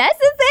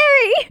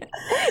unnecessary.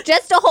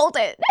 Just to hold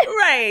it.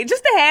 Right.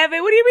 Just to have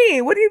it. What do you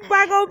mean? What do you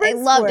buy gold bricks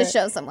I love for? To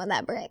show someone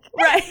that brick.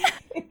 Right.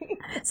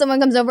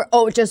 Someone comes over.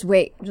 Oh, just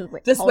wait.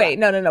 Just wait.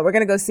 No. We're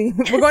going to go see.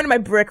 We're going to my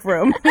brick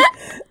room.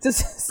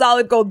 Just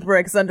solid gold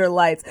bricks under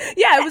lights.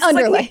 Yeah. It was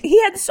just like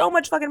he had so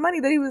much fucking money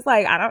that he was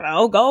like, I don't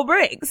know, gold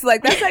bricks.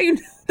 Like that's how you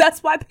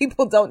that's why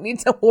people don't need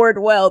to hoard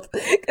wealth.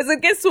 Because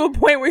it gets to a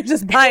point where you're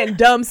just buying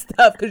dumb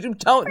stuff because you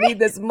don't need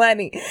this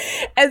money.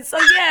 And so,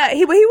 yeah,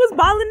 he was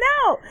balling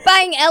out.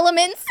 Buying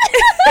elements.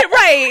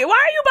 Right. Why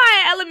are you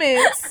buying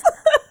elements?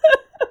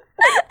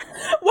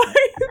 Why are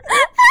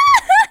you...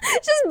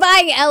 Just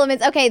buying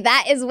elements. Okay,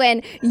 that is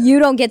when you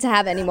don't get to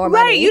have any more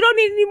money. Right, you don't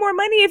need any more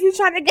money if you're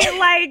trying to get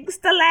like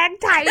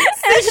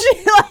stalactites and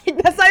shit.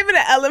 Like, that's not even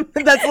an element.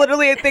 That's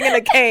literally a thing in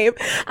a cave.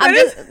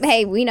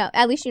 Hey, we know.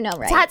 At least you know,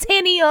 right?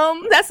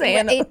 Titanium.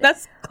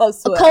 That's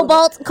close to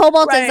cobalt.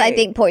 Cobalt is, I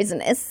think,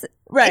 poisonous.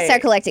 Right. They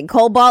start collecting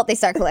cobalt. They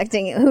start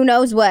collecting who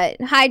knows what.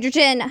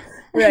 Hydrogen.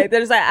 Right. They're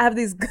just like, I have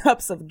these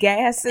cups of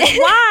gases.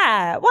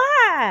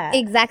 Why?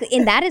 Exactly.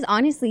 And that is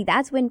honestly,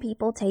 that's when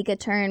people take a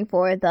turn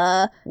for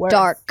the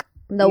dark,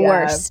 the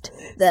worst,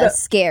 the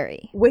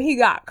scary. When he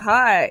got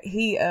caught,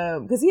 he,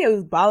 cause he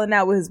was balling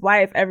out with his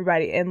wife,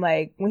 everybody. And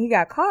like, when he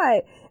got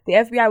caught, the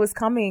FBI was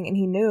coming and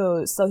he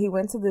knew. So he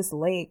went to this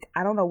lake.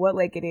 I don't know what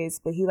lake it is,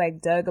 but he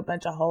like dug a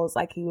bunch of holes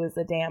like he was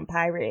a damn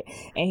pirate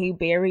and he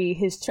buried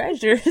his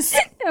treasures.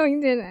 No, he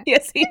didn't.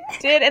 Yes, he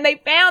did. And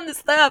they found the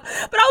stuff.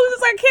 But I was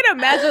just like, I can't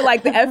imagine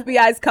like the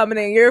FBI's coming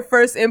in. Your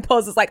first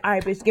impulse is like, all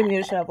right, bitch, give me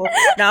a shovel.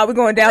 Now we're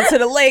going down to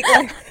the lake.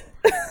 Like,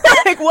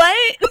 like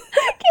what?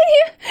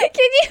 Can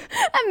you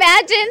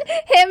imagine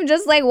him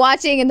just like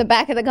watching in the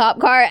back of the cop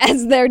car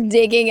as they're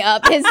digging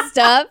up his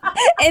stuff,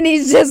 and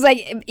he's just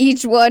like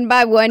each one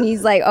by one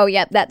he's like, oh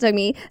yep, that took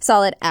me a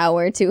solid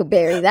hour to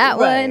bury that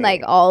one,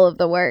 like all of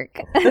the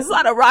work. There's a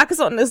lot of rocks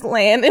on this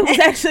land. It was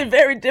actually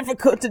very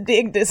difficult to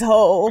dig this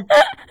hole.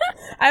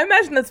 I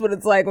imagine that's what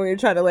it's like when you're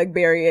trying to like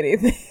bury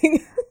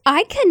anything.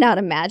 I cannot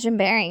imagine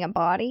burying a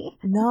body.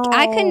 No.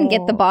 I couldn't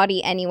get the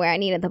body anywhere I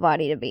needed the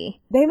body to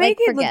be. They make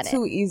it look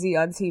too easy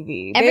on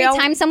TV. Every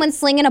time someone's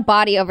slinging a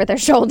body over their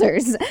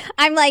shoulders,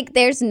 I'm like,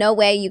 there's no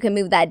way you can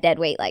move that dead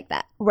weight like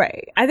that.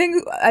 Right. I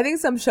think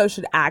some shows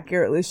should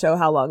accurately show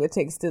how long it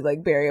takes to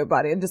like bury a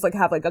body and just like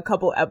have like a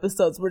couple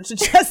episodes where it's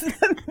just a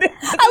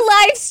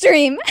live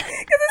stream. Because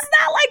it's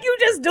not like you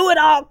just do it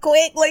all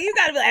quick. Like you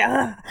gotta be like,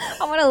 ugh.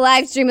 I want a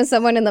live stream of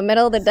someone in the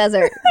middle of the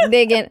desert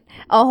digging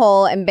a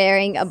hole and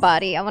burying a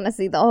body. I want to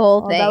see the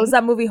whole thing. That was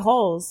that movie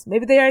Holes.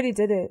 Maybe they already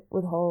did it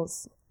with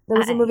Holes. There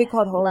was a movie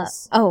called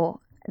Holes.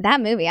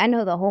 That movie. I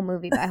know the whole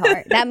movie by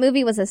heart. That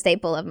movie was a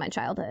staple of my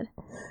childhood.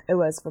 It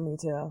was for me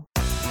too.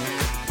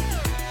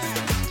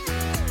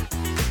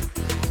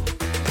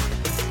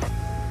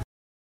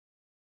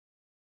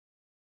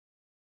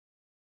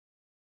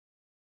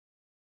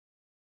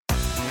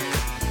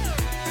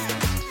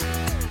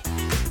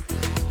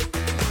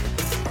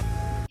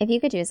 If you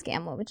could do a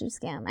scam, what would you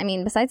scam? I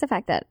mean, besides the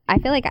fact that I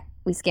feel like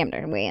we scammed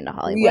our way into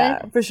Hollywood.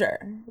 Yeah, for sure.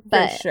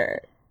 For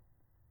sure.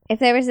 If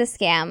there was a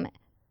scam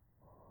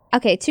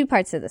Okay, two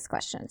parts of this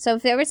question. So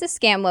if there was a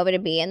scam, what would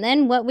it be? And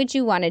then what would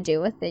you want to do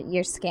with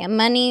your scam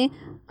money?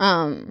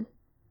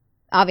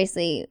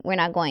 Obviously, we're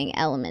not going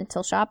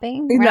elemental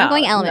shopping. We're not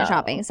going element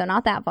shopping, so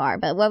not that far.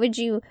 But what would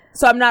you...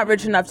 So I'm not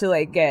rich enough to,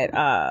 like, get,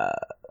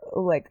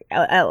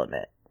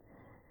 element.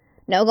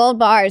 No gold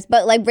bars,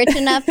 but, like, rich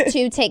enough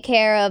to take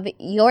care of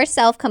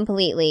yourself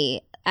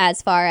completely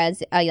as far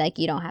as, like,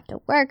 you don't have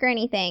to work or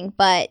anything.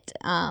 But,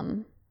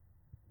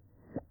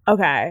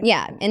 okay.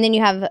 Yeah, and then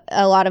you have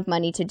a lot of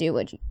money to do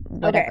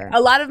whatever. Okay, a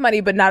lot of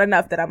money, but not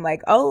enough that I'm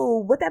like, oh,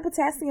 what that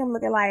potassium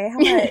looking like? How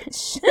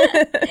much?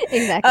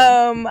 Exactly.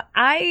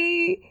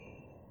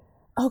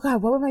 Oh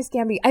God, what would my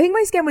scam be? I think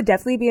my scam would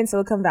definitely be in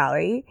Silicon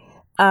Valley.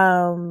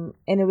 And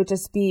it would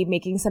just be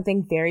making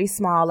something very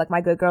small, like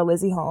my good girl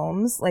Lizzie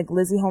Holmes. Like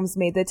Lizzie Holmes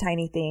made the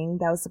tiny thing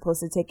that was supposed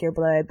to take your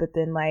blood, but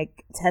then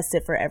like test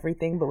it for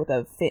everything, but with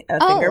a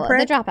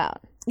fingerprint. The Dropout.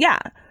 Yeah,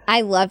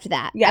 I loved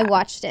that. Yeah. I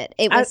watched it.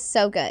 It was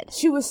so good.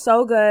 She was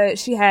so good.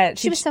 She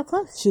was so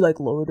close. She like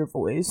lowered her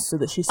voice so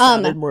that she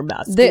sounded more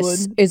masculine.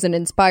 This is an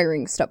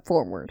inspiring step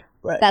forward.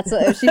 Right. That's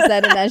what she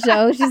said in that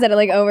show. She said it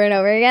like over and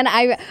over again.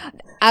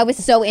 I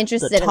was so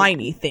interested in the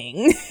tiny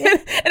thing.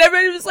 And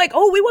everybody was like,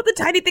 oh, we want the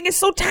tiny thing. It's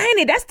so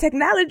tiny. That's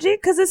technology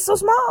because it's so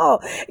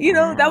small. You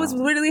know, that was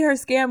literally her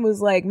scam,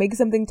 was like make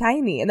something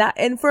tiny.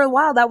 And for a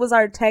while that was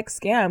our tech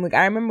scam. Like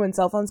I remember when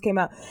cell phones came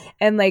out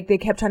and like they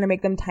kept trying to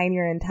make them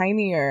tinier and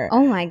tinier.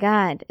 Oh my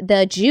God.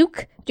 The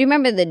Juke. Do you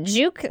remember the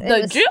Juke?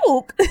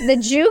 Juke? The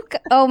Juke.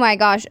 Oh my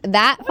gosh.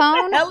 That phone?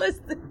 What the hell is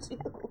the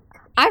Juke?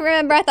 I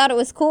remember I thought it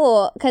was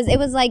cool because it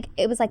was like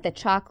the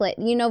chocolate.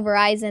 You know,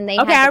 Verizon, they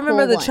had the I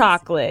remember cool the ones.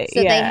 Chocolate.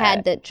 So they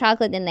had the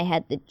chocolate, then they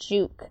had the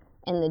Juke.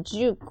 And the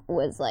Juke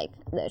was like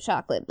the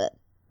chocolate, but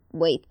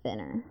way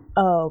thinner.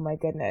 Oh my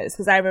goodness.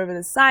 Because I remember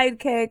the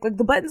Sidekick. Like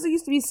the buttons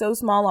used to be so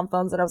small on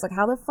phones that I was like,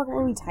 how the fuck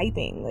were we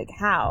typing? Like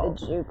how?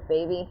 The Juke,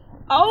 baby.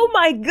 Oh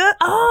my god.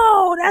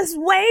 Oh, that's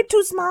way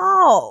too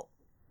small.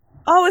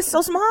 Oh, it's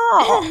so small.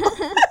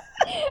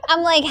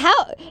 I'm like,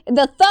 how?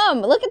 The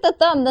thumb. Look at the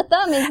thumb. The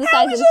thumb is the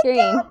size of the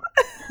screen.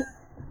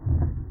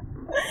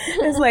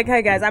 It's like,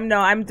 hey guys, I'm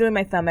doing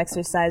my thumb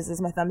exercises.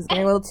 My thumb's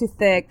getting a little too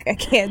thick. I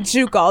can't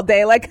juke all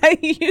day like I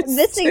used to.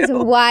 This thing's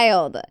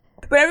wild.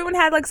 But everyone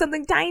had like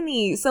something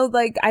tiny. So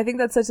like, I think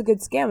that's such a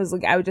good scam. Is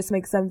like, I would just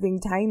make something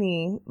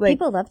tiny, like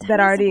people love that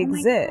already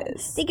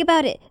exists. Think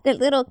about it. The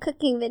little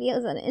cooking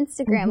videos on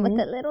Instagram with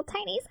the little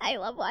tinies. I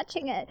love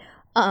watching it.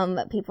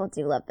 People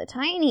do love the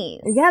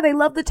tinies. Yeah, they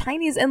love the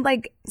tinies. And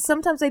like,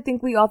 sometimes I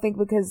think we all think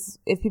because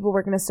if people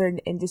work in a certain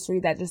industry,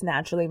 that just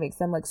naturally makes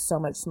them like so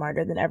much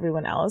smarter than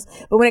everyone else.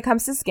 But when it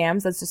comes to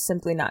scams, that's just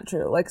simply not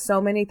true. Like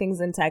so many things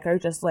in tech are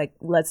just like,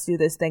 let's do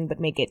this thing, but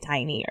make it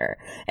tinier.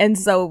 And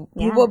so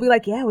people will be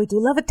like, yeah, we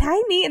do love a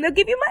tiny, and they'll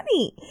give you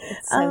money.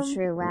 It's so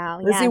true. Wow.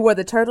 Lizzie wore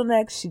the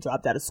turtleneck. She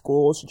dropped out of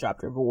school. She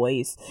dropped her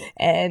voice,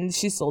 and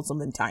she sold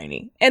something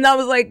tiny. And I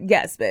was like,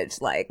 yes, bitch.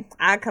 Like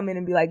I come in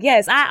and be like,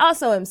 yes, I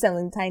also am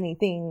selling tiny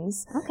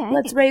things. Okay.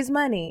 Let's raise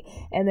money.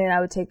 And then I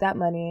would take that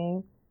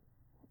money.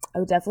 I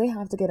would definitely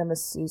have to get a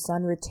masseuse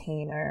on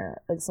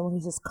retainer, like someone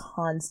who's just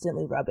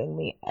constantly rubbing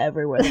me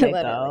everywhere they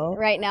go.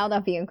 Right now,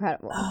 that'd be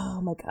incredible. Oh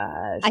my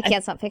gosh. I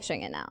can't stop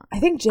picturing it now. I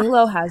think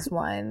J-Lo has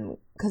one,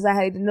 because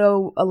I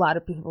know a lot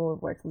of people who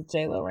have worked with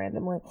J-Lo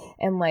randomly,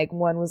 and like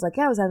one was like,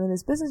 yeah, I was having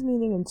this business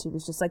meeting and she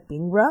was just like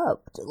being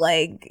rubbed,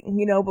 like,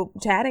 you know,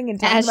 but chatting and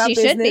talking about business.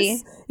 As she should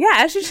be. Yeah,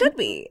 as she should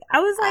be.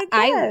 I was like,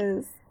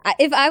 yes.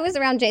 If I was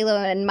around J-Lo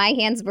and my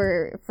hands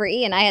were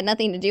free and I had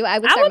nothing to do, I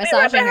would start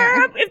massaging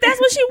her. If that's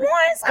what she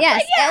wants. Yes.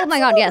 Like, yeah, oh my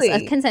God,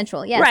 yes.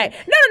 Consensual, yes. Right.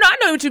 No, I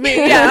know what you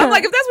mean. Yeah. I'm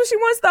like, if that's what she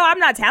wants, though, I'm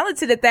not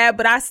talented at that,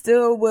 but I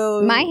still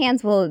will. My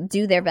hands will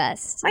do their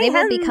best. They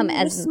will become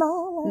as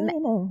small.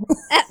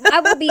 I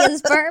will be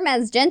as firm,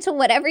 as gentle,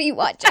 whatever you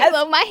want,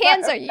 J-Lo. My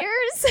hands are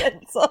yours.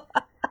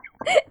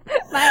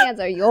 My hands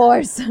are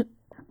yours.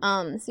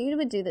 So you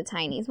would do the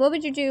tinies. What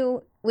would you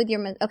do with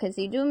your... Okay, so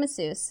you do a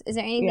masseuse. Is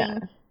there anything... Yeah.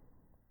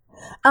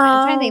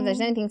 I'm trying to think if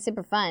there's anything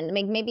super fun.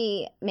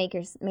 Maybe make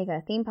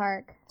a theme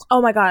park.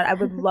 Oh my God, I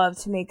would love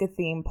to make a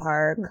theme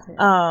park.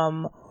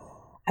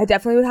 I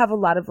definitely would have a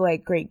lot of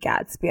like Great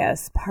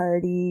Gatsby-esque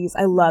parties.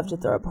 I love to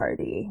throw a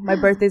party. My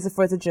birthday's the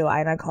 4th of July,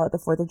 and I call it the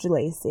 4th of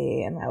July.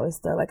 And I always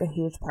throw like a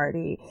huge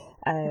party.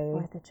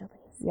 4th of July.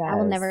 Yes. I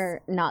will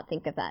never not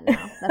think of that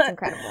now. That's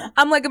incredible.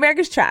 I'm like,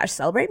 America's trash.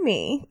 Celebrate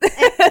me.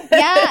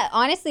 Yeah,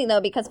 honestly,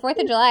 though, because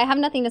 4th of July, I have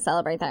nothing to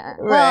celebrate there.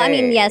 Right. Well, I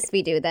mean, yes,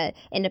 we do, the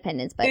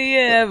independence, but...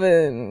 Yeah,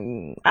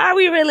 but are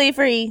we really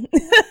free?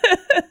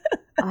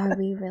 Are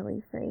we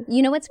really free?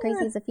 You know what's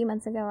crazy is a few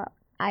months ago,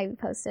 I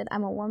posted,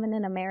 I'm a woman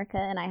in America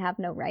and I have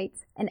no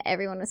rights. And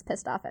everyone was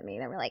pissed off at me.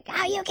 They were like,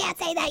 oh, you can't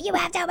say that. You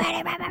have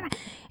to...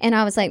 And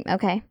I was like,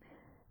 okay.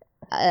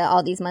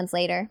 All these months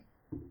later...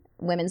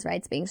 women's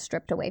rights being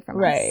stripped away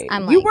from us.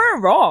 I'm like, you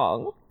weren't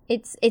wrong.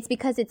 It's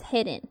because it's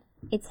hidden.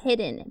 It's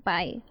hidden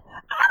by...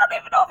 I don't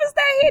even know if it's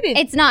that hidden.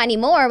 It's not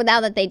anymore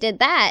now that they did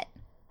that.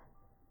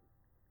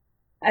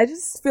 I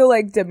just feel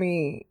like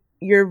Demi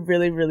you're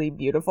really, really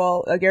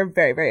beautiful. Like, you're a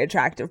very, very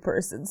attractive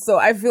person. So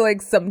I feel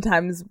like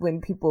sometimes when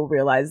people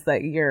realize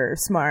that you're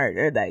smart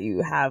or that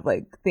you have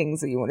like things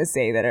that you want to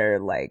say that are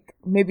like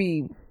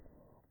maybe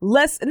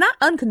less, not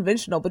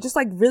unconventional, but just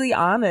like really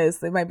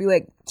honest, they might be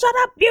like, shut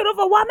up,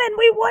 beautiful woman.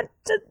 We want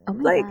to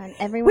like,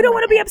 God, we don't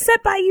want to be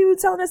upset by you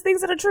telling us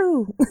things that are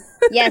true.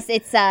 Yes,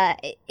 it's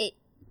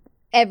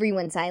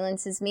everyone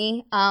silences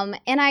me. And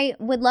I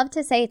would love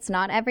to say it's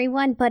not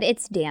everyone, but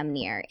it's damn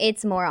near.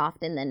 It's more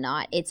often than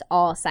not. It's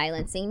all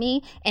silencing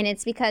me. And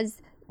it's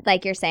because,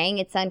 like you're saying,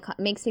 it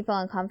makes people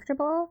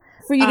uncomfortable.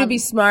 For you to be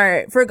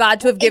smart, for God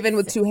to have given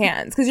with two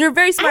hands. Because you're a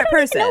very smart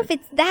person. I don't know if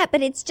it's that,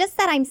 but it's just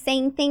that I'm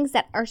saying things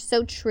that are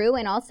so true.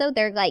 And also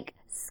they're like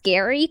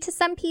scary to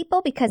some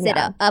people because it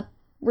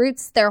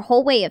uproots their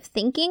whole way of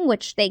thinking,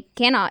 which they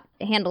cannot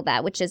handle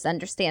that, which is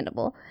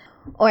understandable.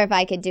 Or if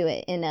I could do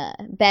it in a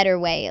better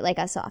way, like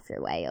a softer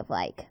way of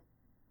like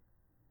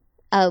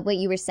what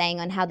you were saying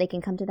on how they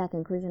can come to that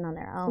conclusion on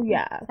their own.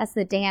 Yeah. That's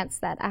the dance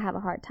that I have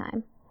a hard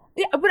time.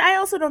 Yeah, but I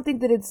also don't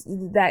think that it's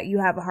that you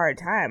have a hard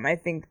time. I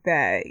think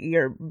that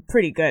you're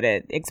pretty good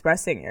at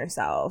expressing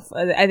yourself.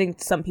 I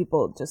think some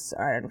people just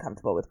are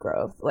uncomfortable with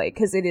growth, like,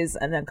 because it is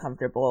an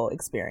uncomfortable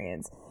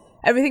experience.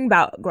 Everything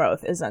about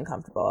growth is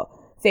uncomfortable.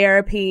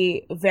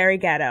 Therapy, very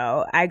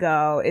ghetto. I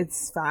go,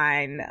 it's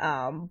fine.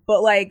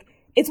 But like,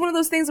 it's one of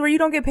those things where you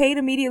don't get paid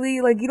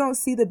immediately. Like, you don't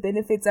see the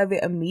benefits of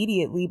it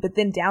immediately. But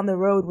then down the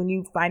road, when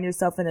you find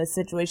yourself in a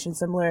situation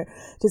similar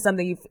to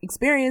something you've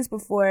experienced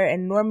before,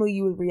 and normally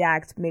you would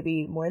react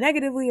maybe more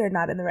negatively or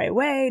not in the right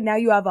way, now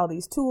you have all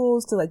these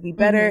tools to like be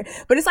better.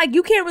 Mm-hmm. But it's like,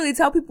 you can't really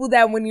tell people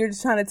that when you're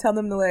just trying to tell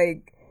them to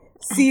like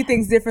see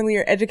things differently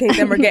or educate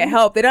them or get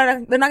help. They're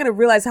not going to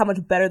realize how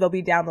much better they'll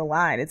be down the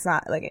line. It's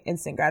not like an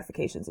instant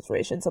gratification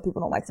situation. So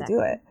people don't like to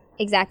do it.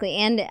 Exactly.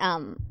 And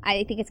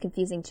I think it's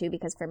confusing, too,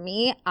 because for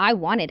me, I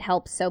wanted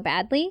help so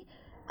badly.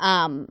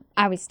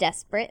 I was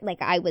desperate.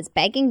 Like, I was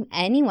begging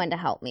anyone to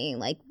help me,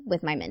 like,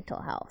 with my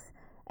mental health.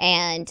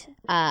 And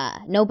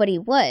nobody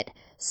would.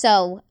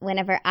 So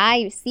whenever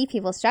I see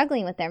people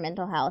struggling with their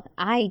mental health,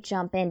 I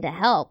jump in to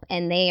help.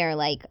 And they are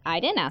like, I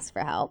didn't ask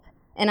for help.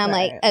 And I'm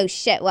like, oh,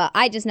 shit, well,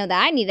 I just know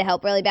that I needed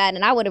help really bad,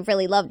 and I would have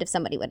really loved if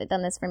somebody would have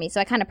done this for me. So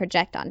I kind of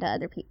project onto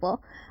other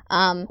people.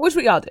 Which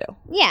we all do.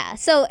 Yeah.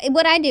 So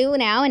what I do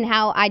now and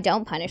how I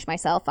don't punish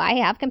myself, I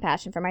have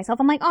compassion for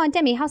myself. I'm like, oh,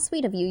 Demi, how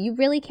sweet of you. You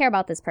really care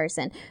about this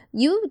person.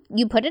 You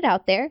put it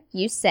out there.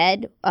 You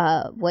said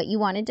what you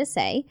wanted to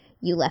say.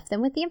 You left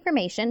them with the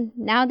information.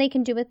 Now they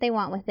can do what they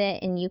want with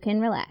it, and you can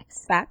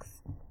relax.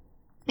 Facts.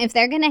 If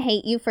they're going to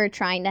hate you for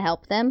trying to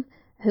help them,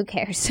 who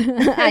cares?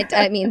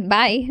 I mean,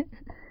 bye.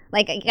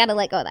 Like, you gotta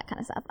let go of that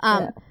kind of stuff.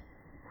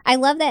 I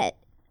love that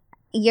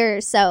you're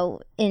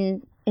so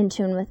in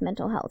tune with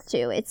mental health,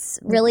 too. It's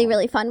really,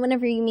 really fun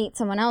whenever you meet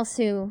someone else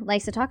who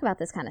likes to talk about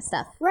this kind of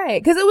stuff.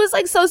 Right. Because it was,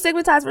 like, so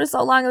stigmatized for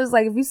so long. It was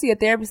like, if you see a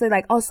therapist, they're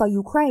like, oh, so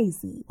you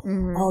crazy.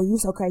 Mm-hmm. Oh, you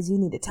so crazy. You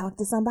need to talk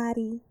to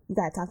somebody. You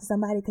gotta talk to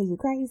somebody because you're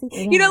crazy.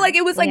 Yeah. You know, like,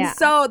 it was, like,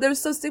 so, they were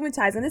so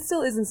stigmatized. And it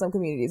still is in some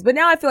communities. But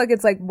now I feel like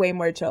it's, like, way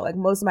more chill. Like,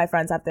 most of my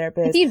friends have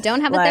therapists. If you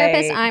don't have a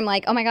therapist, I'm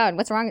like, oh, my God,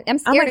 what's wrong? I'm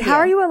scared of you. How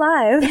are you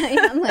alive?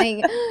 I'm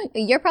like,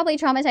 you're probably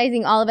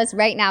traumatizing all of us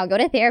right now. Go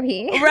to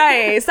therapy.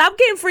 Right. Stop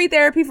getting free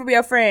therapy from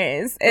your friends.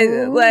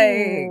 And,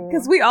 like,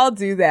 because we all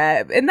do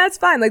that. And that's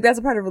fine. Like, that's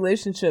a part of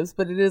relationships.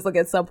 But it is, like,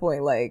 at some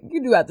point, like,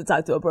 you do have to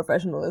talk to a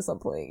professional at some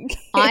point.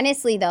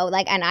 Honestly, though,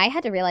 like, and I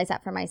had to realize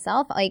that for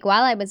myself. Like,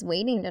 while I was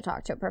waiting to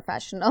talk to a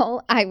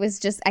professional, I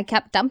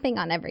kept dumping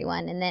on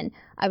everyone. And then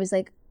I was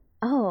like,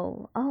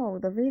 oh,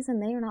 the reason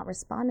they are not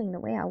responding the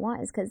way I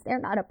want is because they're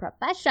not a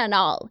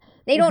professional.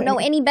 They don't know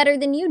any better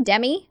than you,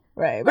 Demi.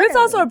 Right. But it's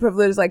also a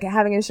privilege, like,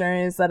 having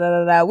insurance,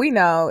 da-da-da-da. We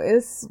know.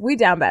 We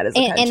down bad as a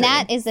country. And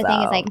that is the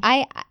thing, is, like,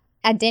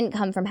 I didn't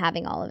come from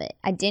having all of it.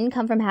 I didn't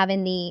come from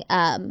having the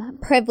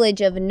privilege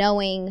of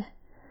knowing,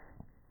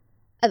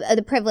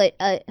 the privilege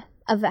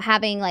of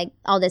having, like,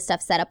 all this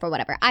stuff set up or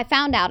whatever. I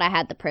found out I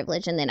had the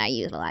privilege, and then I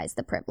utilized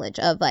the privilege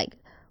of, like,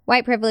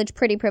 white privilege,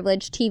 pretty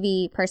privilege,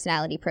 TV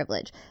personality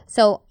privilege.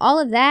 So all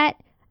of that,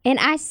 and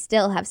I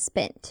still have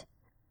spent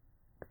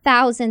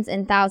thousands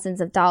and thousands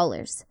of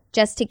dollars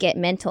just to get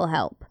mental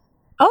help.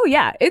 Oh,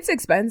 yeah. It's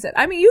expensive.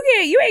 I mean, you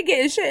ain't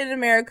getting shit in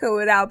America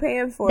without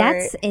paying for it.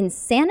 That's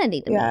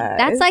insanity to me.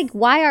 That's like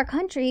why our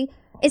country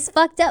is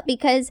fucked up,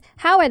 because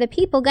how are the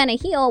people going to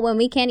heal when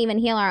we can't even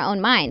heal our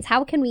own minds?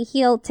 How can we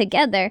heal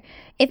together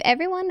if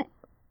everyone...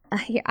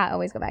 I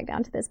always go back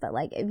down to this, but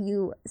like, if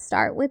you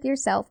start with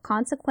yourself,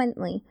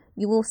 consequently,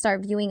 you will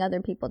start viewing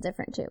other people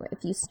different too.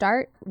 If you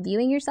start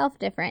viewing yourself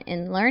different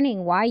and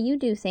learning why you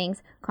do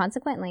things,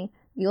 consequently,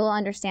 you'll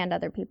understand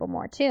other people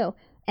more too.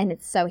 And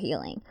it's so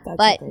healing. That's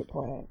a great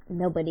point.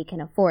 Nobody can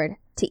afford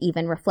to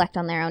even reflect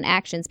on their own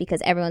actions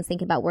because everyone's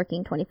thinking about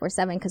working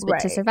 24/7 because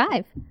to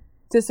survive.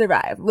 To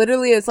survive.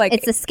 Literally, it's like...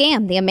 It's a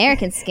scam, the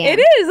American scam. It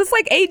is. It's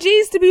like 8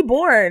 Gs to be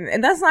born.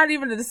 And that's not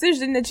even a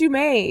decision that you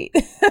made.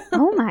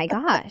 Oh my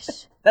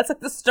gosh. That's like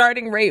the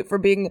starting rate for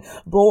being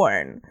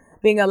born.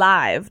 Being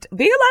alive.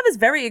 Being alive is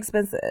very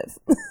expensive.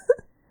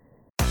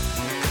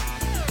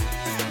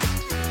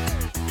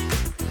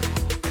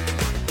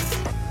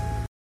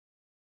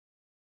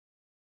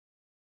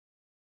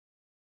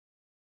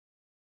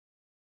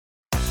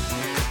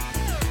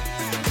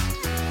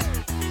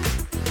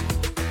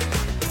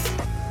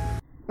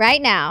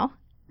 right now,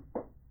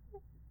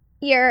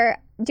 you're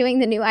doing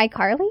the new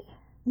iCarly?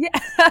 Yeah.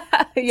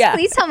 Yeah.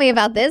 Please tell me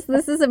about this.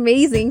 This is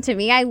amazing to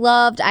me. I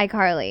loved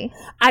iCarly.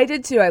 I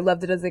did too. I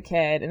loved it as a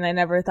kid, and I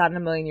never thought in a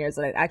million years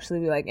that I'd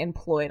actually be like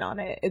employed on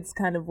it. It's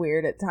kind of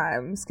weird at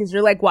times because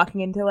you're like walking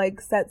into like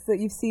sets that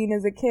you've seen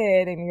as a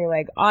kid, and you're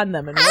like on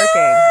them and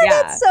working.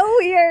 Yeah, That's so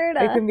weird.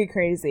 it can be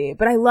crazy,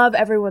 but I love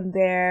everyone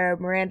there.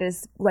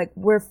 Miranda's like,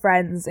 we're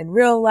friends in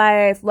real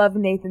life. Love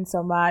Nathan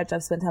so much.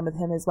 I've spent time with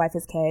him, his wife,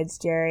 his kids,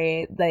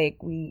 Jerry. Like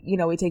we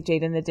take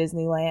Jaden to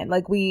Disneyland.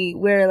 Like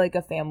we're like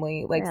a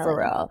family, like Really? for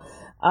real.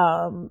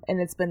 And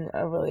it's been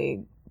a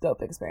really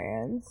dope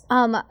experience.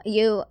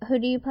 Who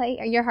do you play?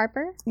 You're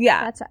Harper?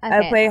 Yeah, That's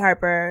okay. I play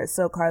Harper,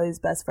 so Carly's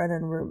best friend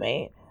and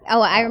roommate.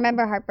 Oh, I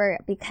remember Harper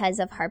because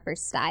of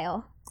Harper's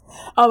style.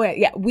 Oh wait,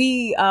 yeah,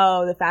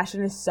 the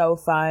fashion is so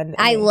fun.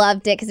 I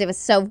loved it because it was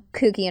so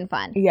kooky and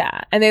fun.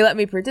 Yeah, and they let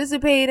me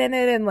participate in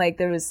it, and like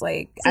there was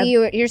like, so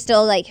you're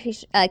still like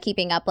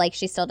keeping up, like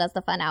she still does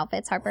the fun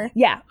outfits, Harper.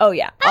 Yeah, oh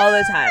yeah, all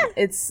the time.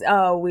 It's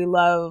we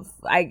love.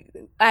 I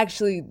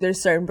actually, there's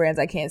certain brands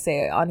I can't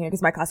say on here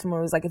because my customer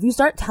was like, if you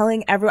start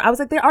telling everyone, I was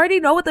like, they already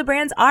know what the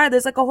brands are.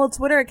 There's like a whole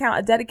Twitter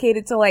account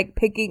dedicated to like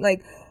picking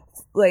like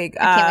I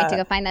can't wait to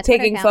go find that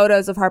taking Twitter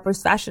photos of Harper's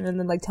fashion and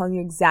then like telling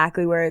you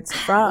exactly where it's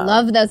from.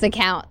 Love those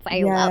accounts.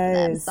 I love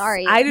them.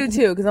 Sorry, I do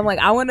too because I'm like,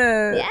 I want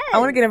to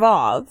get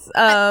involved.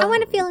 I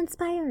want to feel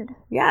inspired.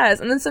 Yes,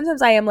 and then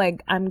sometimes I am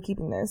like, I'm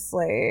keeping this.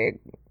 Like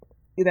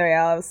either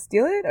I'll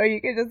steal it or you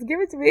can just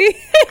give it to me.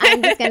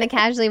 I'm just gonna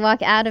casually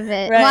walk out of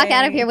it, Right. walk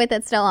out of here with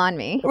it still on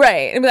me.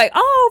 Right, and be like,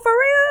 oh, for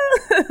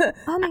real?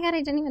 Oh my god,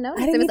 I didn't even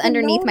notice I didn't it was even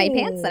underneath my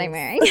notice. pants that I'm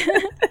wearing.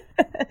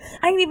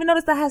 I didn't even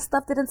notice that I had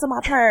stuffed it into my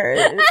purse.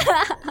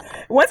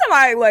 One time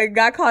I like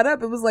got caught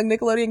up. It was like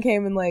Nickelodeon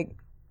came and like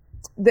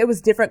there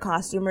was different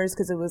costumers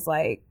because it was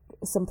like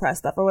some press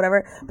stuff or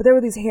whatever. But there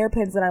were these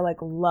hairpins that I like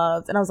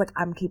loved, and I was like,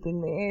 I'm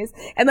keeping these.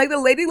 And like the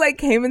lady like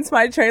came into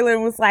my trailer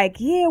and was like,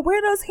 yeah, where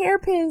are those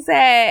hairpins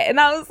at? And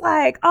I was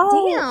like,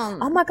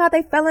 oh my god,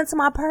 they fell into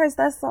my purse.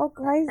 That's so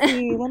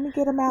crazy. Let me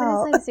get them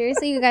out. Like,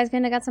 seriously, you guys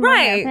gonna got some more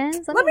Right.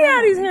 hairpins? Let me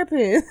have these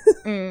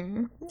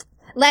hairpins.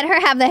 Let her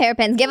have the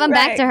hairpins. Give them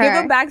back to her. Give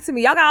them back to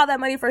me. Y'all got all that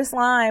money for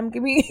slime.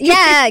 Give me.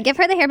 Yeah, give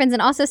her the hairpins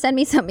and also send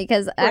me some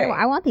because Right.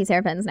 I want these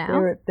hairpins now.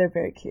 They're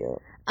very cute.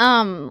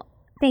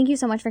 Thank you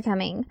so much for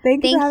coming.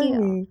 Thank you for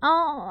having me.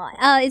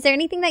 Oh, is there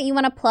anything that you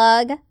want to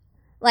plug?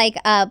 Like,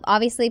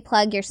 obviously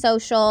plug your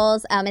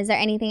socials. Is there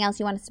anything else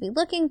you want us to be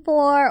looking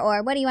for?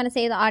 Or what do you want to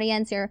say to the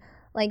audience? Your,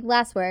 like,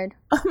 last word.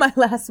 My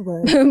last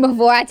word.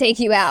 Before I take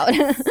you out.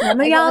 Some like,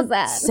 of y'all what was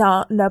that?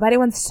 so nobody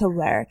wants to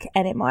work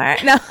anymore.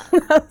 No,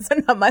 those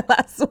are not my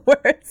last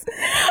words.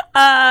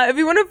 If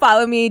you want to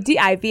follow me,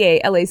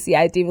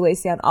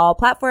 DIVALACI on all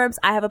platforms.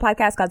 I have a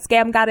podcast called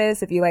Scam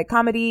Goddess. If you like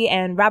comedy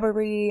and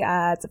robbery,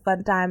 it's a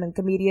fun time, and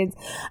comedians.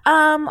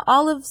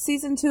 All of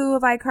season 2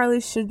 of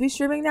iCarly should be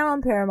streaming now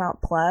on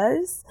Paramount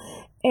Plus.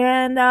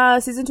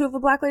 And season 2 of the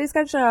Black Lady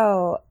Sketch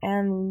Show,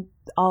 and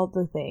all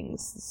the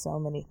things, so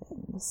many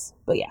things.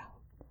 But yeah,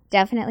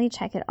 definitely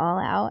check it all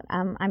out.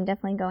 I'm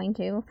definitely going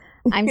to.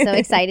 I'm so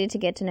excited to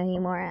get to know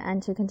you more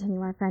and to continue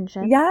our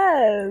friendship.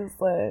 yes.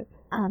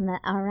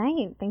 All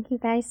right. Thank you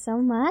guys so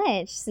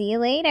much. See you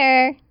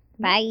later.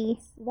 Bye.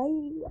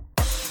 Bye.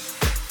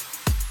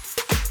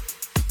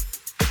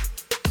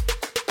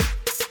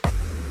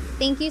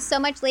 Thank you so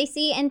much,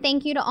 Laci, and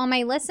thank you to all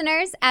my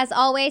listeners. As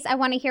always, I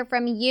want to hear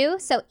from you,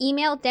 so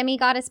email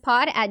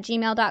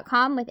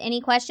demigoddesspod@gmail.com with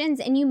any questions,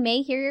 and you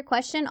may hear your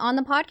question on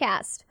the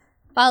podcast.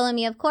 Follow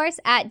me, of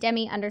course, at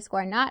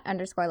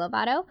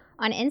Demi_not_Lovato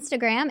on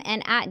Instagram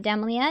and at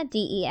Demlia,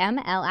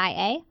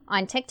 DEMLIA,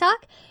 on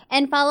TikTok,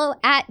 and follow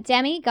at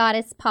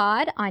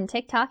DemiGoddessPod on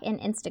TikTok and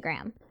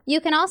Instagram. You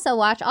can also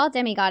watch all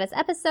Demigoddess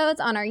episodes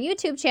on our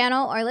YouTube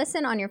channel or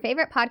listen on your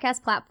favorite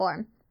podcast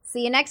platform.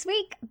 See you next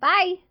week.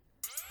 Bye.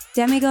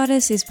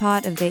 Demigoddess is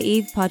part of the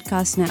Eve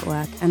Podcast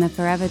Network and a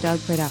Forever Dog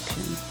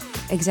production.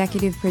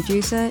 Executive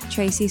producer,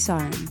 Tracy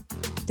Soren.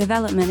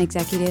 Development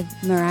executive,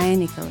 Mariah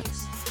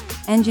Nicholas.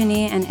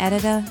 Engineer and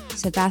editor,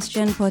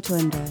 Sebastian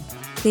Portuendo.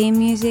 Theme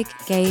music,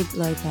 Gabe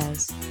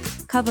Lopez.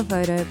 Cover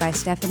photo by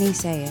Stephanie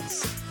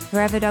Sayers.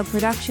 Forever Dog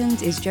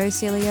Productions is Joe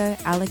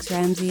Cilio, Alex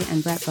Ramsey,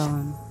 and Brett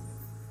Bowen.